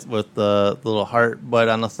outfit with the little heart butt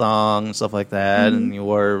on the thong and stuff like that, and you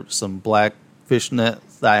wore some black fishnet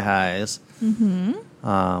thigh highs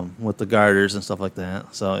with the garters and stuff like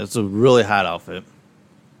that. So it's a really hot outfit.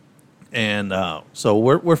 And so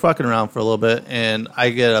we're fucking around for a little bit, and I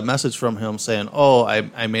get a message from him saying, "Oh,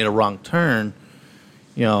 I made a wrong turn.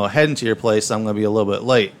 You know, heading to your place, I'm going to be a little bit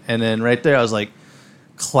late." And then right there, I was like,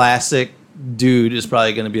 classic dude is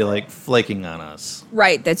probably going to be like flaking on us.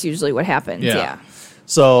 Right. That's usually what happens. Yeah.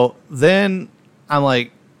 So then I'm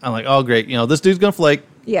like, oh, great. You know, this dude's going to flake.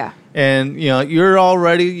 Yeah. And, you know, you're all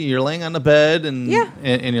ready. You're laying on the bed, and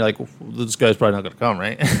and you're like, well, this guy's probably not going to come,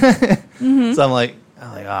 right? Mm-hmm. So I'm like,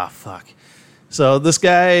 oh, fuck. So this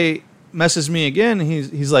guy messaged me again.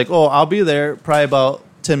 He's like, oh, I'll be there probably about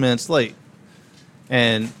 10 minutes late.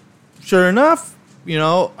 And sure enough, you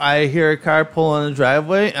know, I hear a car pull in the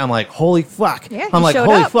driveway. I'm like, holy fuck. Yeah, I'm like,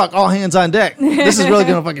 holy fuck, all hands on deck. This is really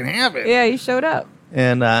going to fucking happen. Yeah, he showed up.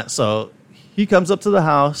 And so he comes up to the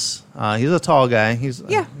house. He's a tall guy.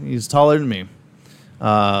 He's taller than me.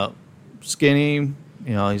 Skinny. You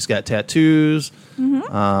know, he's got tattoos.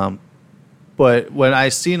 Mm-hmm. But when I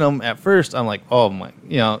seen him at first, I'm like, oh my,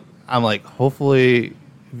 you know, I'm like, hopefully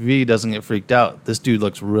V doesn't get freaked out. This dude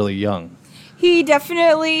looks really young. He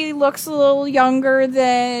definitely looks a little younger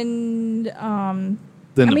than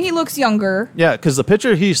he looks younger. Yeah, because the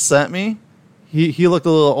picture he sent me, he looked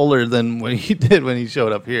a little older than what he did when he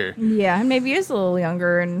showed up here. Yeah, and maybe he is a little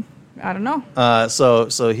younger, and I don't know.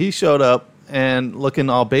 So he showed up and looking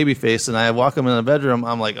all baby faced, and I walk him in the bedroom.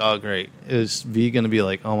 I'm like, oh great, is V gonna be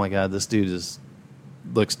like, oh my god, this dude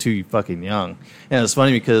looks too fucking young? And it's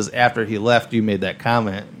funny because after he left, you made that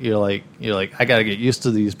comment. You're like, I gotta get used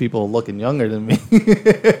to these people looking younger than me.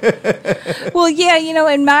 Well, yeah, you know,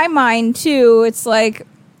 in my mind too, it's like,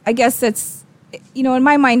 I guess that's, you know, in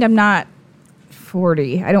my mind, I'm not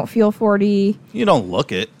 40. I don't feel 40. You don't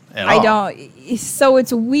look it at all. I don't. So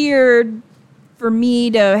it's weird for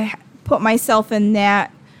me to put myself in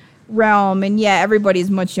that realm. And yeah, everybody's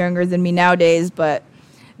much younger than me nowadays, but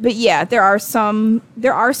yeah, there are some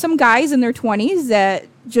guys in their 20s that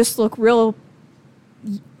just look real,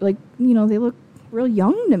 like, you know, they look real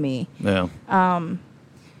young to me. Yeah.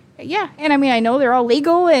 Yeah, and I mean, I know they're all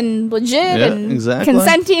legal and legit and exactly.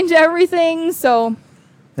 consenting to everything, so.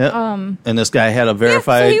 Yeah. And this guy had a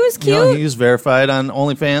verified. Yeah, so he was cute. You know, he's verified on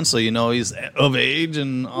OnlyFans, so you know he's of age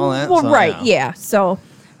and all that. Well, so, right, yeah. So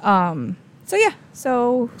yeah.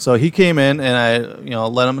 So he came in, and I, you know,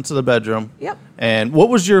 let him into the bedroom. Yep. And what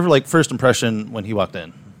was your like first impression when he walked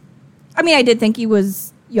in? I mean, I did think he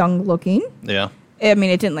was young looking. Yeah. I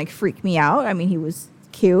mean, it didn't like freak me out. I mean, he was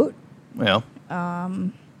cute. Yeah.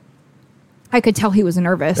 I could tell he was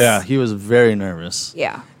nervous. Yeah, he was very nervous.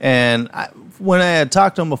 Yeah. And when I had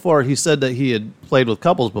talked to him before, he said that he had played with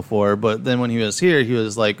couples before, but then when he was here, he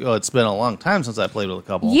was like, oh, it's been a long time since I played with a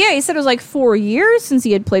couple. Yeah, he said it was like 4 years since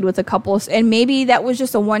he had played with a couple, and maybe that was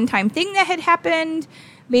just a one-time thing that had happened.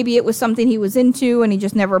 Maybe it was something he was into, and he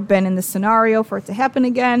just never been in the scenario for it to happen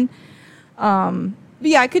again. But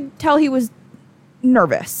yeah, I could tell he was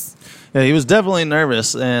nervous. Yeah, he was definitely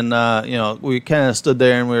nervous, and you know, we kind of stood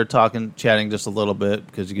there and we were chatting just a little bit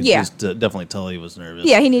because you could just definitely tell he was nervous.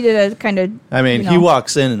 Yeah, he needed a kind of. I mean, he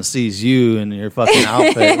walks in and sees you in your fucking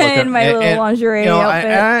outfit, in my little lingerie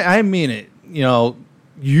outfit. I mean it. You know,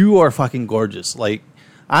 you are fucking gorgeous. Like,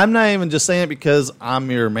 I'm not even just saying it because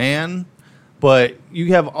I'm your man, but you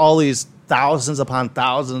have all these thousands upon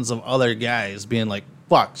thousands of other guys being like,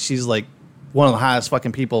 "Fuck, she's like." One of the hottest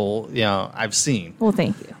fucking people, you know, I've seen. Well,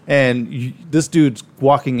 thank you. And this dude's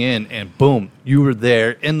walking in, and boom, you were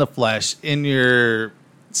there in the flesh, in your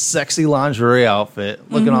sexy lingerie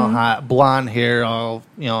outfit, looking all hot, blonde hair, all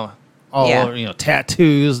over, you know,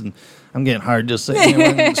 tattoos, and I'm getting hard just saying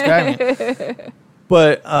describing it.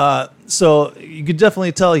 But so you could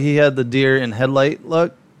definitely tell he had the deer in headlight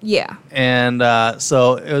look. Yeah. And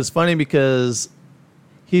so it was funny because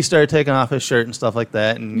he started taking off his shirt and stuff like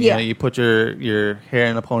that, and you know, you put your hair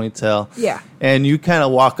in a ponytail. Yeah. And you kind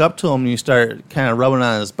of walk up to him and you start kind of rubbing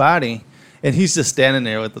on his body, and he's just standing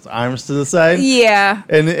there with his arms to the side. Yeah.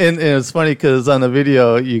 And it's funny because on the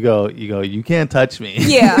video you go, you can't touch me.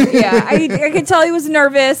 Yeah. I could tell he was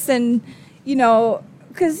nervous, and you know,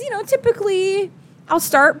 because you know, typically I'll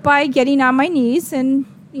start by getting on my knees and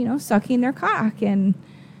you know, sucking their cock, and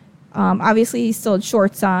obviously he still had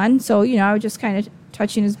shorts on, so you know, I was just kind of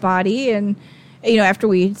touching his body, and you know, after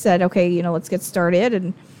we said, okay, you know, let's get started,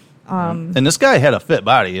 and this guy had a fit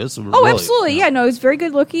body. It was really, absolutely, yeah, no, he's very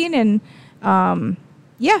good looking, and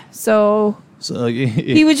yeah, so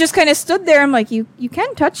he was just kind of stood there. I'm like, you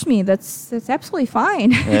can touch me. That's absolutely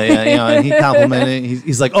fine. Yeah, you know, and he complimented.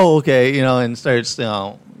 He's like, oh, okay, you know, and starts, you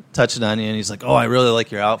know, touching on you, and he's like, oh, I really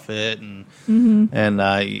like your outfit, and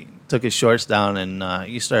he took his shorts down, and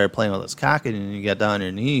you started playing with his cock, and you got down on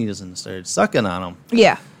your knees and started sucking on him.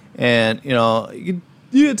 Yeah. And, you know, you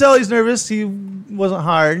You can tell he's nervous. He wasn't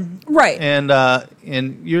hard. Right.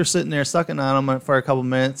 And you're sitting there sucking on him for a couple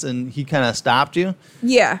minutes, and he kind of stopped you.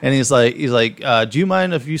 Yeah. And he's like, do you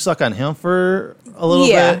mind if you suck on him for a little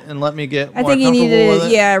bit and let me get more I think he comfortable needed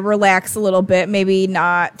with it? relax a little bit. Maybe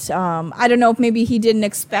not. I don't know if maybe he didn't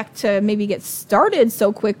expect to maybe get started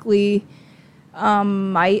so quickly.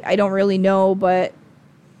 I don't really know, but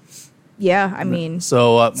yeah, I mean,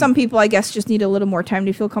 so some people, I guess, just need a little more time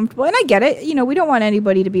to feel comfortable. And I get it. You know, we don't want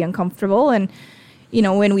anybody to be uncomfortable. And, you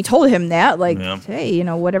know, when we told him that, like, hey, you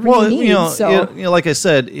know, whatever you need. Like I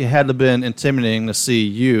said, it had to have been intimidating to see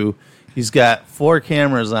you. He's got 4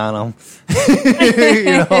 cameras on him. Knowing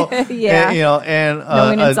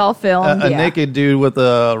it's all filmed. A naked dude with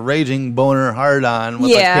a raging boner hard on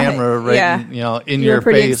with a camera in your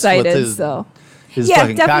pretty face excited, with his so. his Yeah,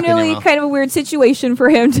 fucking cock in your definitely mouth. kind of a weird situation for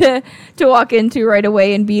him to walk into right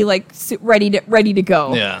away and be like ready to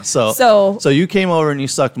go. Yeah, so you came over and you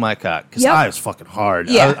sucked my cock because Yep. I was fucking hard.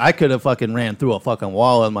 Yeah. I could have fucking ran through a fucking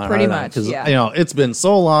wall with my Pretty hard on much, because yeah. it's been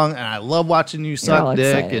so long and I love watching you all suck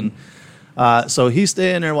dick excited. and so he's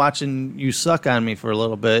staying there watching you suck on me for a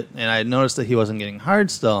little bit and I noticed that he wasn't getting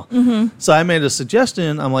hard still. Mm-hmm. So I made a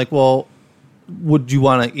suggestion. I'm like, well, would you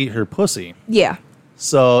want to eat her pussy? Yeah.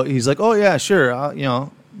 So he's like, oh yeah, sure.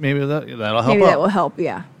 Maybe that'll help. Maybe out. that will help.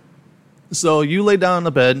 Yeah. So you lay down on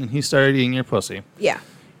the bed and he started eating your pussy. Yeah.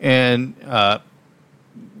 And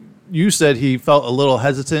you said he felt a little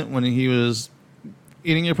hesitant when he was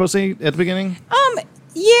eating your pussy at the beginning?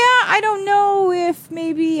 Yeah, I don't know if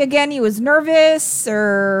maybe, again, he was nervous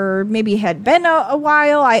or maybe had been a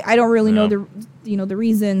while. I don't really know the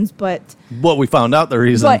reasons, but We found out the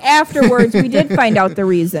reason. But afterwards, we did find out the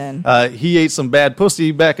reason. He ate some bad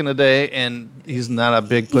pussy back in the day, and he's not a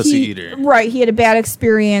big pussy eater. Right. He had a bad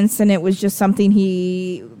experience, and it was just something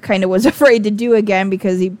he kind of was afraid to do again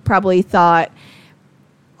because he probably thought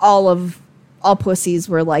all pussies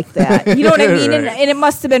were like that. You know what I mean? Right. And it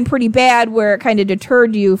must have been pretty bad where it kind of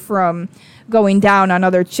deterred you from going down on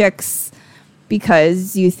other chicks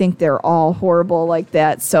because you think they're all horrible like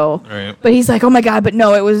that. So, Right. But he's like, oh my God, but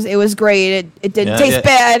no, it was great. It didn't taste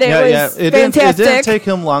bad. It was fantastic. It didn't take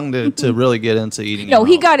him long to really get into eating. No, it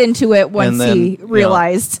he all. got into it once then, he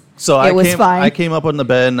realized it was fine. I came up on the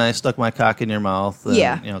bed and I stuck my cock in your mouth. And,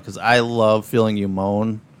 Yeah. because I love feeling you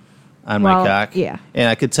moan on my cock. Yeah. And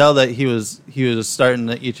I could tell that he was starting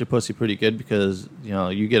to eat your pussy pretty good because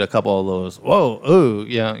you get a couple of those. Whoa, ooh,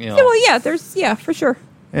 Yeah, well, yeah, for sure.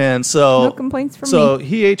 And so No complaints from So me.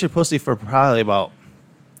 he ate your pussy for probably about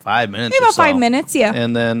 5 minutes. Maybe or about so. 5 minutes, yeah.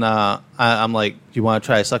 And then I'm like, "Do you want to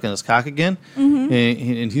try sucking his cock again?" Mm-hmm.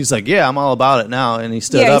 And he's like, "Yeah, I'm all about it now." And he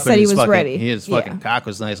stood Yeah, he up said and he his was fucking, ready. His fucking cock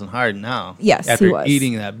was nice and hard now. Yes, he after was.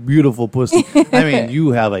 eating that beautiful pussy. I mean,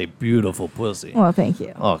 you have a beautiful pussy. Well, thank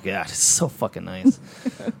you. Oh God, it's so fucking nice.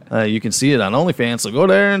 You can see it on OnlyFans, so go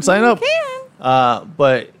there and sign up.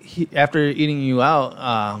 But after eating you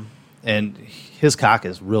out, and his cock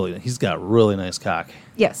is he's got really nice cock.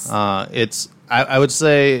 Yes. It's I would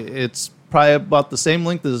say it's probably about the same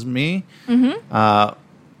length as me. Mm-hmm.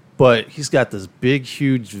 But he's got this big,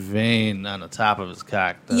 huge vein on the top of his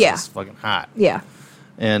cock that's fucking hot. Yeah.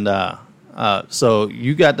 And so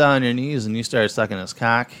you got down on your knees and you started sucking his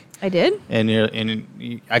cock. I did.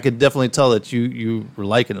 And I could definitely tell that you were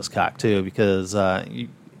liking his cock too because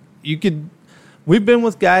you could. We've been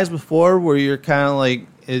with guys before where you're kind of like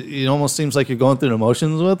it almost seems like you're going through the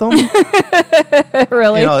motions with them.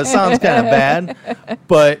 Really? It sounds kind of bad,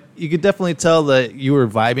 but you could definitely tell that you were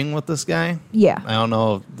vibing with this guy. Yeah. I don't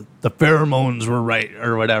know if the pheromones were right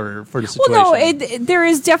or whatever for the situation. Well, no, there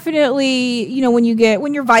is definitely, when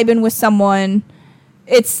you're vibing with someone,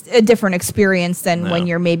 it's a different experience than when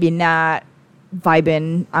you're maybe not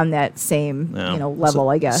vibing on that same, level,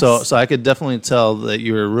 I guess. So I could definitely tell that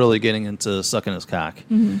you were really getting into sucking his cock.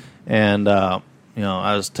 Mm-hmm. And,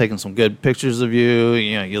 I was taking some good pictures of you.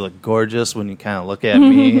 You look gorgeous when you kind of look at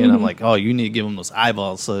me. And I'm like, oh, you need to give him those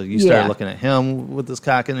eyeballs. So you started looking at him with this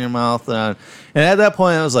cock in your mouth. And at that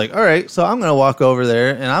point, I was like, all right, so I'm going to walk over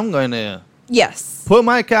there and I'm going to put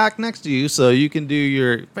my cock next to you so you can do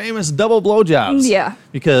your famous double blowjobs. Yeah.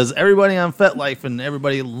 Because everybody on FetLife and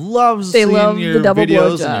everybody loves seeing your the double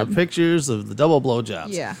videos blowjob. and your pictures of the double blowjobs.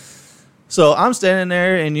 Yeah. So I'm standing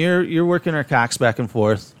there and you're working our cocks back and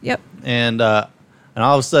forth. Yep. And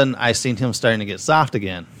all of a sudden I seen him starting to get soft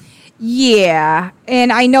again. Yeah.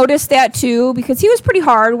 And I noticed that too because he was pretty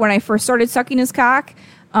hard when I first started sucking his cock.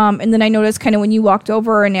 And then I noticed kind of when you walked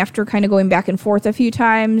over and after kind of going back and forth a few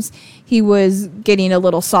times, he was getting a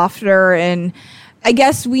little softer. And I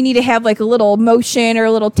guess we need to have like a little motion or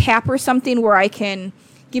a little tap or something where I can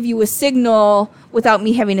give you a signal without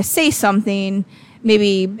me having to say something.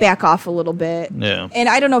 maybe back off a little bit. Yeah. And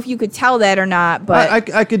I don't know if you could tell that or not, but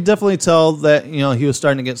I could definitely tell that, he was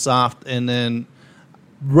starting to get soft. And then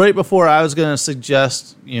right before I was going to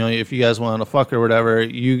suggest, if you guys wanted to fuck or whatever,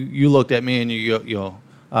 you looked at me and you go,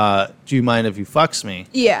 do you mind if you fucks me?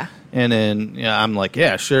 yeah. And then I'm like,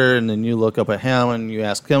 yeah, sure. And then you look up at him and you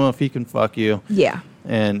ask him if he can fuck you. Yeah.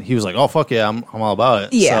 And he was like, oh, fuck yeah, I'm all about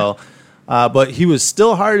it. Yeah. So, but he was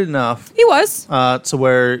still hard enough He was. to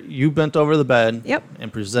where you bent over the bed Yep.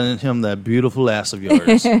 and presented him that beautiful ass of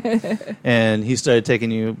yours. And he started taking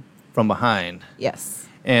you from behind. Yes.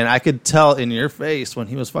 And I could tell in your face when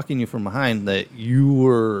he was fucking you from behind that you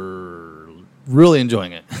were really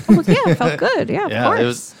enjoying it. Oh, yeah, it felt good. Yeah, of course. It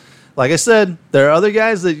was, like I said, there are other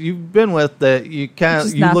guys that you've been with that you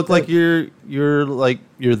Just you not look the- like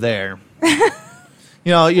you're there.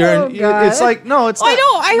 You're. Oh, God. It's like no, it's. Well,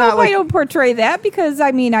 not, I hope I don't portray that because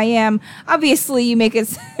I mean I am obviously you make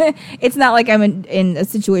it. It's not like I'm in a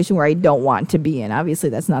situation where I don't want to be in. Obviously,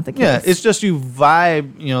 that's not the case. Yeah, it's just you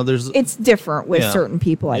vibe. There's. It's different with Yeah. certain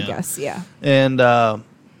people, I Yeah. guess. Yeah. And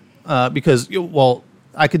because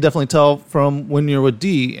I could definitely tell from when you're with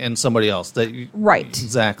D and somebody else that you, Right.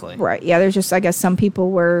 exactly Right. Yeah. There's just I guess some people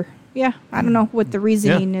where I don't know what the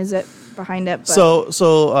reasoning is it behind it. But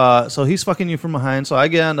So he's fucking you from behind. So I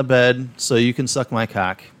get on the bed so you can suck my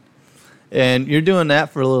cock, and you're doing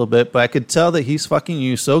that for a little bit. But I could tell that he's fucking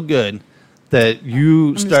you so good that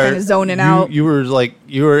you just start kinda zoning out. You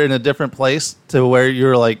were in a different place to where you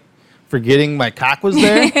were like forgetting my cock was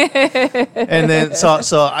there, and then so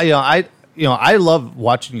I love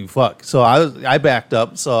watching you fuck. So I backed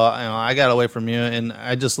up. So I got away from you, and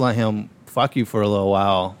I just let him fuck you for a little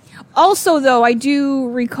while. also, though, I do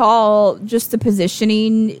recall just the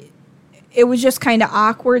positioning. It was just kind of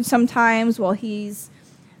awkward sometimes while he's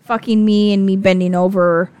fucking me and me bending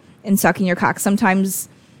over and sucking your cock. Sometimes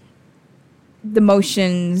the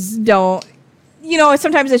motions don't,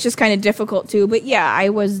 sometimes it's just kind of difficult too. But yeah, I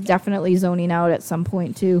was definitely zoning out at some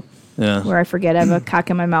point too, Yeah. where I forget I have a cock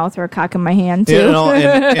in my mouth or a cock in my hand too.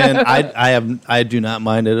 And I do not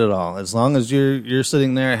mind it at all as long as you're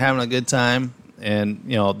sitting there having a good time, and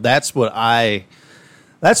that's what I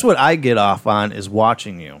get off on is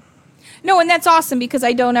watching you. No, and that's awesome because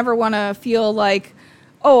I don't ever want to feel like,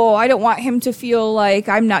 oh, I don't want him to feel like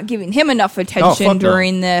I'm not giving him enough attention fuck no.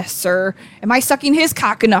 during this, or am I sucking his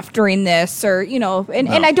cock enough during this, or and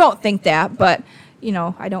I don't think that, but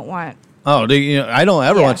I don't want. Oh, I don't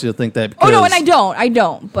ever Yeah. want you to think that. Oh no, and because- I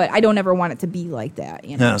don't, but I don't ever want it to be like that.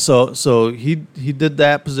 Yeah, so he did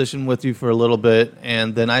that position with you for a little bit,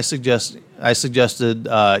 and then I suggested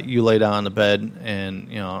you lay down on the bed, and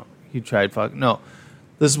he tried fuck. No,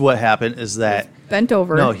 this is what happened is that Bent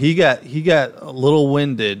over. no, he got a little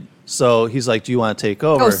winded, so he's like, "Do you want to take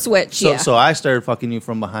over?" Oh, switch, So yeah. so I started fucking you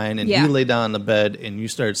from behind, and Yeah. he lay down on the bed, and you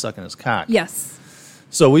started sucking his cock. Yes.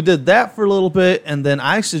 So we did that for a little bit, and then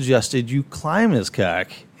I suggested you climb his cock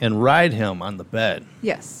and ride him on the bed,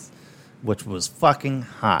 Yes. which was fucking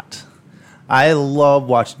hot. I love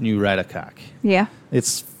watching you ride a cock. Yeah.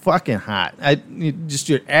 It's fucking hot. Just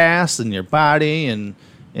your ass and your body and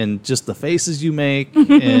just the faces you make,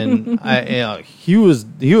 and he was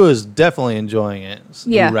definitely enjoying it.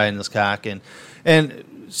 Yeah. You riding this cock, and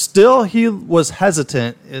still he was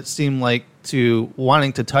hesitant. It seemed like to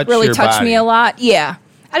wanting to touch Really your touched body. me a lot. Yeah.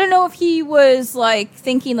 I don't know if he was like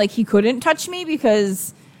thinking like he couldn't touch me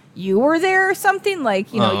because you were there or something. Like,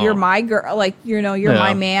 Oh. you're my girl. Like, you're Yeah.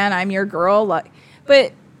 my man. I'm your girl. Like,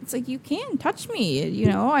 but it's like you can touch me.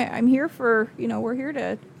 I'm here for. We're here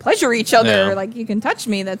to pleasure each other. Yeah. Like, you can touch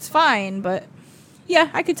me. That's fine. But yeah,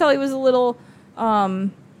 I could tell he was a little.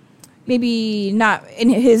 Maybe not in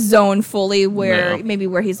his zone fully, where Yeah. maybe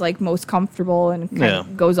where he's like most comfortable and kind Yeah.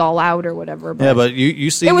 of goes all out or whatever. Yeah, but you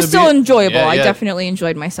seem it was to still be, enjoyable. Yeah, I yeah. definitely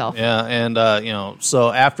enjoyed myself. Yeah, and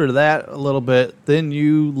so after that a little bit, then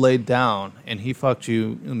you laid down and he fucked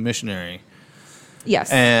you missionary, Yes.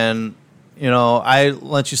 and I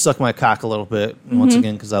let you suck my cock a little bit once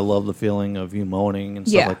again because I love the feeling of you moaning and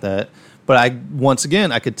stuff Yeah. like that. But I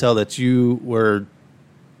could tell that you were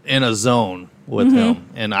in a zone with him,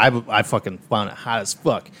 and I fucking found it hot as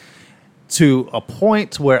fuck to a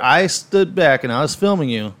point where I stood back and I was filming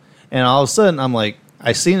you, and all of a sudden I'm like,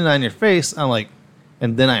 I seen it on your face. I'm like,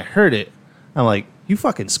 and then I heard it. I'm like, you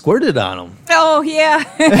fucking squirted on him. Oh yeah.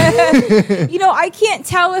 I can't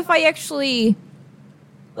tell if I actually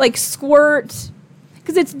like squirt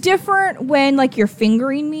because it's different when like you're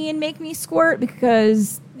fingering me and make me squirt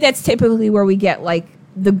because that's typically where we get like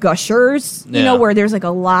the gushers. Yeah. Where there's like a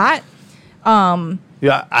lot.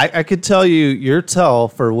 Yeah, I could tell you your tell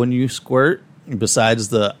for when you squirt, besides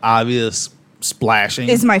the obvious splashing,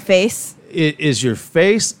 Is my face. is your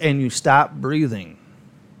face, and you stop breathing.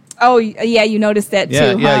 Oh, yeah, you noticed that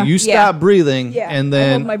too. Yeah, you stop breathing, and then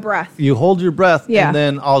I hold my breath. You hold your breath, and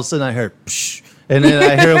then all of a sudden I hear, psh, and then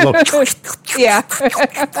I hear him go, yeah.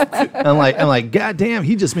 I'm like, God damn,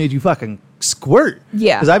 he just made you fucking squirt.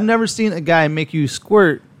 Yeah. Because I've never seen a guy make you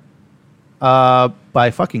squirt by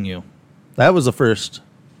fucking you. That was the first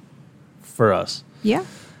for us. Yeah.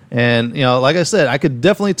 And, like I said, I could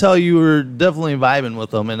definitely tell you were definitely vibing with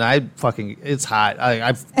them. And it's hot.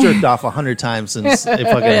 I've jerked off 100 times since it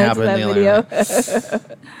fucking happened. That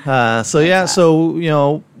video.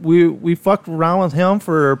 So we fucked around with him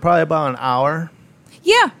for probably about an hour.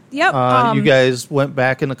 Yeah. Yep. You guys went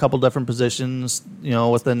back in a couple different positions,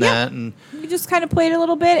 with the net. And we just kind of played a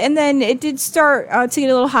little bit. And then it did start to get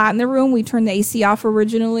a little hot in the room. We turned the AC off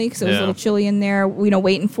originally because it was a little chilly in there,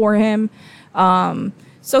 waiting for him.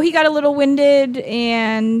 So he got a little winded,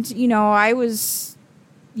 and I was,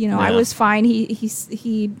 I was fine.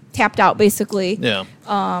 He tapped out basically. Yeah.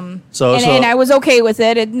 And I was okay with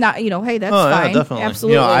it. And not, hey, that's fine. Yeah, definitely.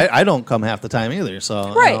 Absolutely. I don't come half the time either.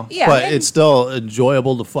 So right. Yeah. But it's still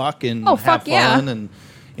enjoyable to fuck and have fun, and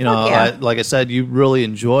like I said, you really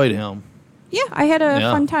enjoyed him. Yeah, I had a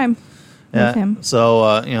fun time with him.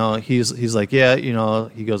 So he's like, he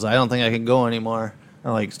goes, I don't think I can go anymore.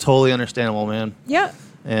 I'm like, totally understandable, man. Yeah.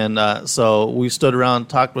 And so we stood around,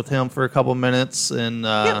 talked with him for a couple minutes, and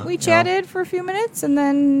we chatted for a few minutes, and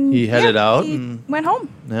then he headed out and went home.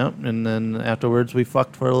 Yep. And then afterwards, we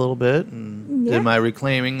fucked for a little bit and did my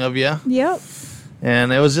reclaiming of you. Yep.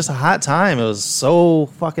 And it was just a hot time. It was so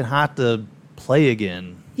fucking hot to play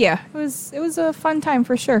again. Yeah, it was a fun time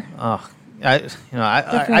for sure. I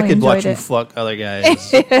could watch you fuck other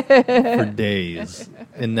guys for days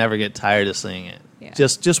and never get tired of seeing it. Yeah.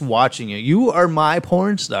 Just watching you. You are my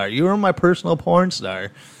porn star. You are my personal porn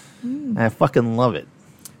star. I fucking love it.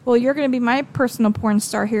 Well, you're going to be my personal porn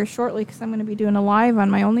star here shortly because I'm going to be doing a live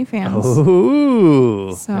on my OnlyFans.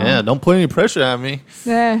 Ooh. So. Yeah, don't put any pressure on me.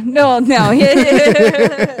 No. No,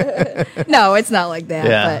 it's not like that.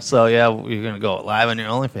 Yeah, so you're going to go live on your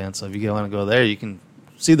OnlyFans. So if you want to go there, you can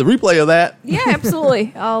see the replay of that. Yeah,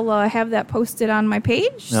 absolutely. I'll have that posted on my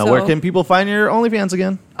page. Now, where can people find your OnlyFans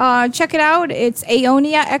again? Check it out. It's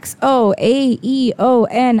Aeonia XO,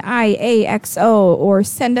 AEONIAXO, or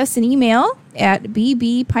send us an email at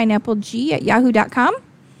bbpineappleg@yahoo.com.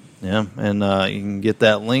 Yeah, and you can get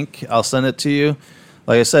that link. I'll send it to you.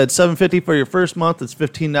 Like I said, $7.50 for your first month. It's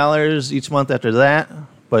 $15 each month after that.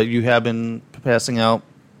 But you have been passing out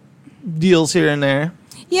deals here and there.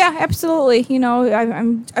 Yeah, absolutely.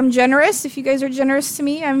 I'm generous. If you guys are generous to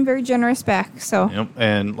me, I'm very generous back. So. Yep.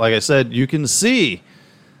 And like I said, you can see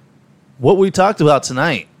what we talked about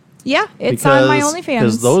tonight. Yeah, it's on my OnlyFans.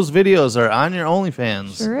 Because those videos are on your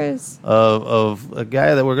OnlyFans. Sure is. Of a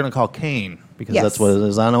guy that we're going to call Kane, because that's what it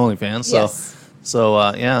is on OnlyFans. So,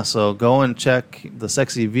 so go and check the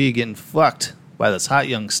sexy V getting fucked by this hot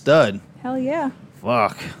young stud. Hell yeah.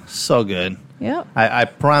 Fuck, so good. Yep. I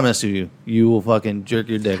promise you will fucking jerk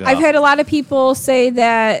your dick off. I've had a lot of people say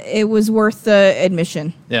that it was worth the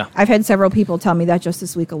admission. Yeah. I've had several people tell me that just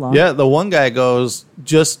this week alone. Yeah, the one guy goes,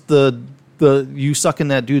 just the you sucking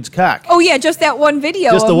that dude's cock. Oh yeah, just that one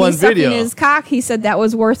video. Just the one video. Sucking his cock. He said that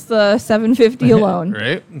was worth the $7.50 alone.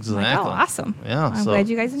 Right? Exactly. Like, oh, awesome. Yeah. I'm glad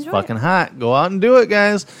you guys enjoyed it. Fucking hot. Go out and do it,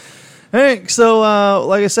 guys. Hey, so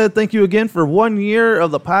like I said, thank you again for 1 year of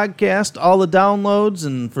the podcast, all the downloads,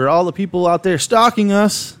 and for all the people out there stalking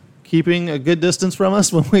us, keeping a good distance from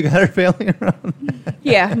us when we got our family around.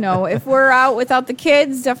 Yeah, no, if we're out without the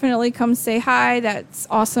kids, definitely come say hi. That's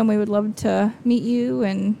awesome. We would love to meet you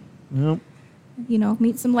and,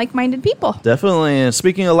 meet some like-minded people. Definitely. And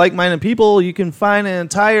speaking of like-minded people, you can find an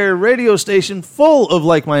entire radio station full of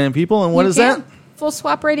like-minded people. And what is that?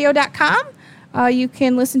 FullSwapRadio.com. You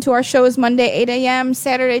can listen to our shows Monday, 8 a.m.,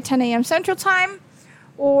 Saturday, 10 a.m. Central Time,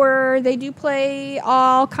 or they do play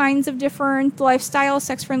all kinds of different lifestyle,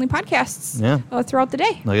 sex-friendly podcasts throughout the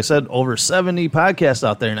day. Like I said, over 70 podcasts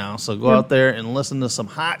out there now, so go out there and listen to some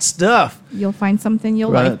hot stuff. You'll find something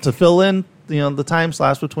you'll like. To fill in the time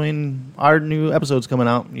slots between our new episodes coming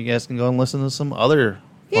out, you guys can go and listen to some other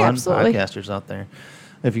fun podcasters out there.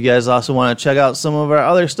 If you guys also want to check out some of our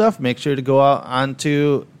other stuff, make sure to go out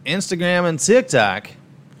onto Instagram and TikTok.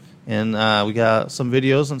 And we got some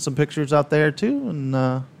videos and some pictures out there, too. And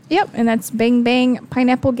and that's Bang Bang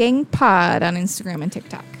Pineapple Gang Pod on Instagram and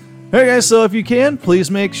TikTok. All right, guys, so if you can,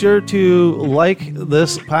 please make sure to like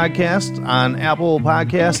this podcast on Apple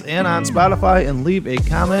Podcasts and on Spotify and leave a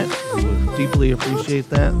comment. We would deeply appreciate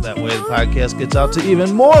that. That way the podcast gets out to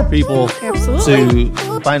even more people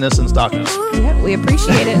to find us and stalk us. Yeah, we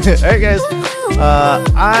appreciate it. All right, guys.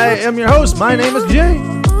 I am your host. My name is Jay.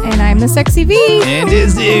 And I'm the Sexy V. And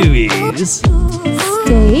as always,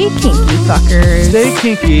 stay kinky, fuckers. Stay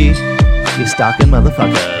kinky, you stalking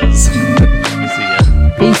motherfuckers.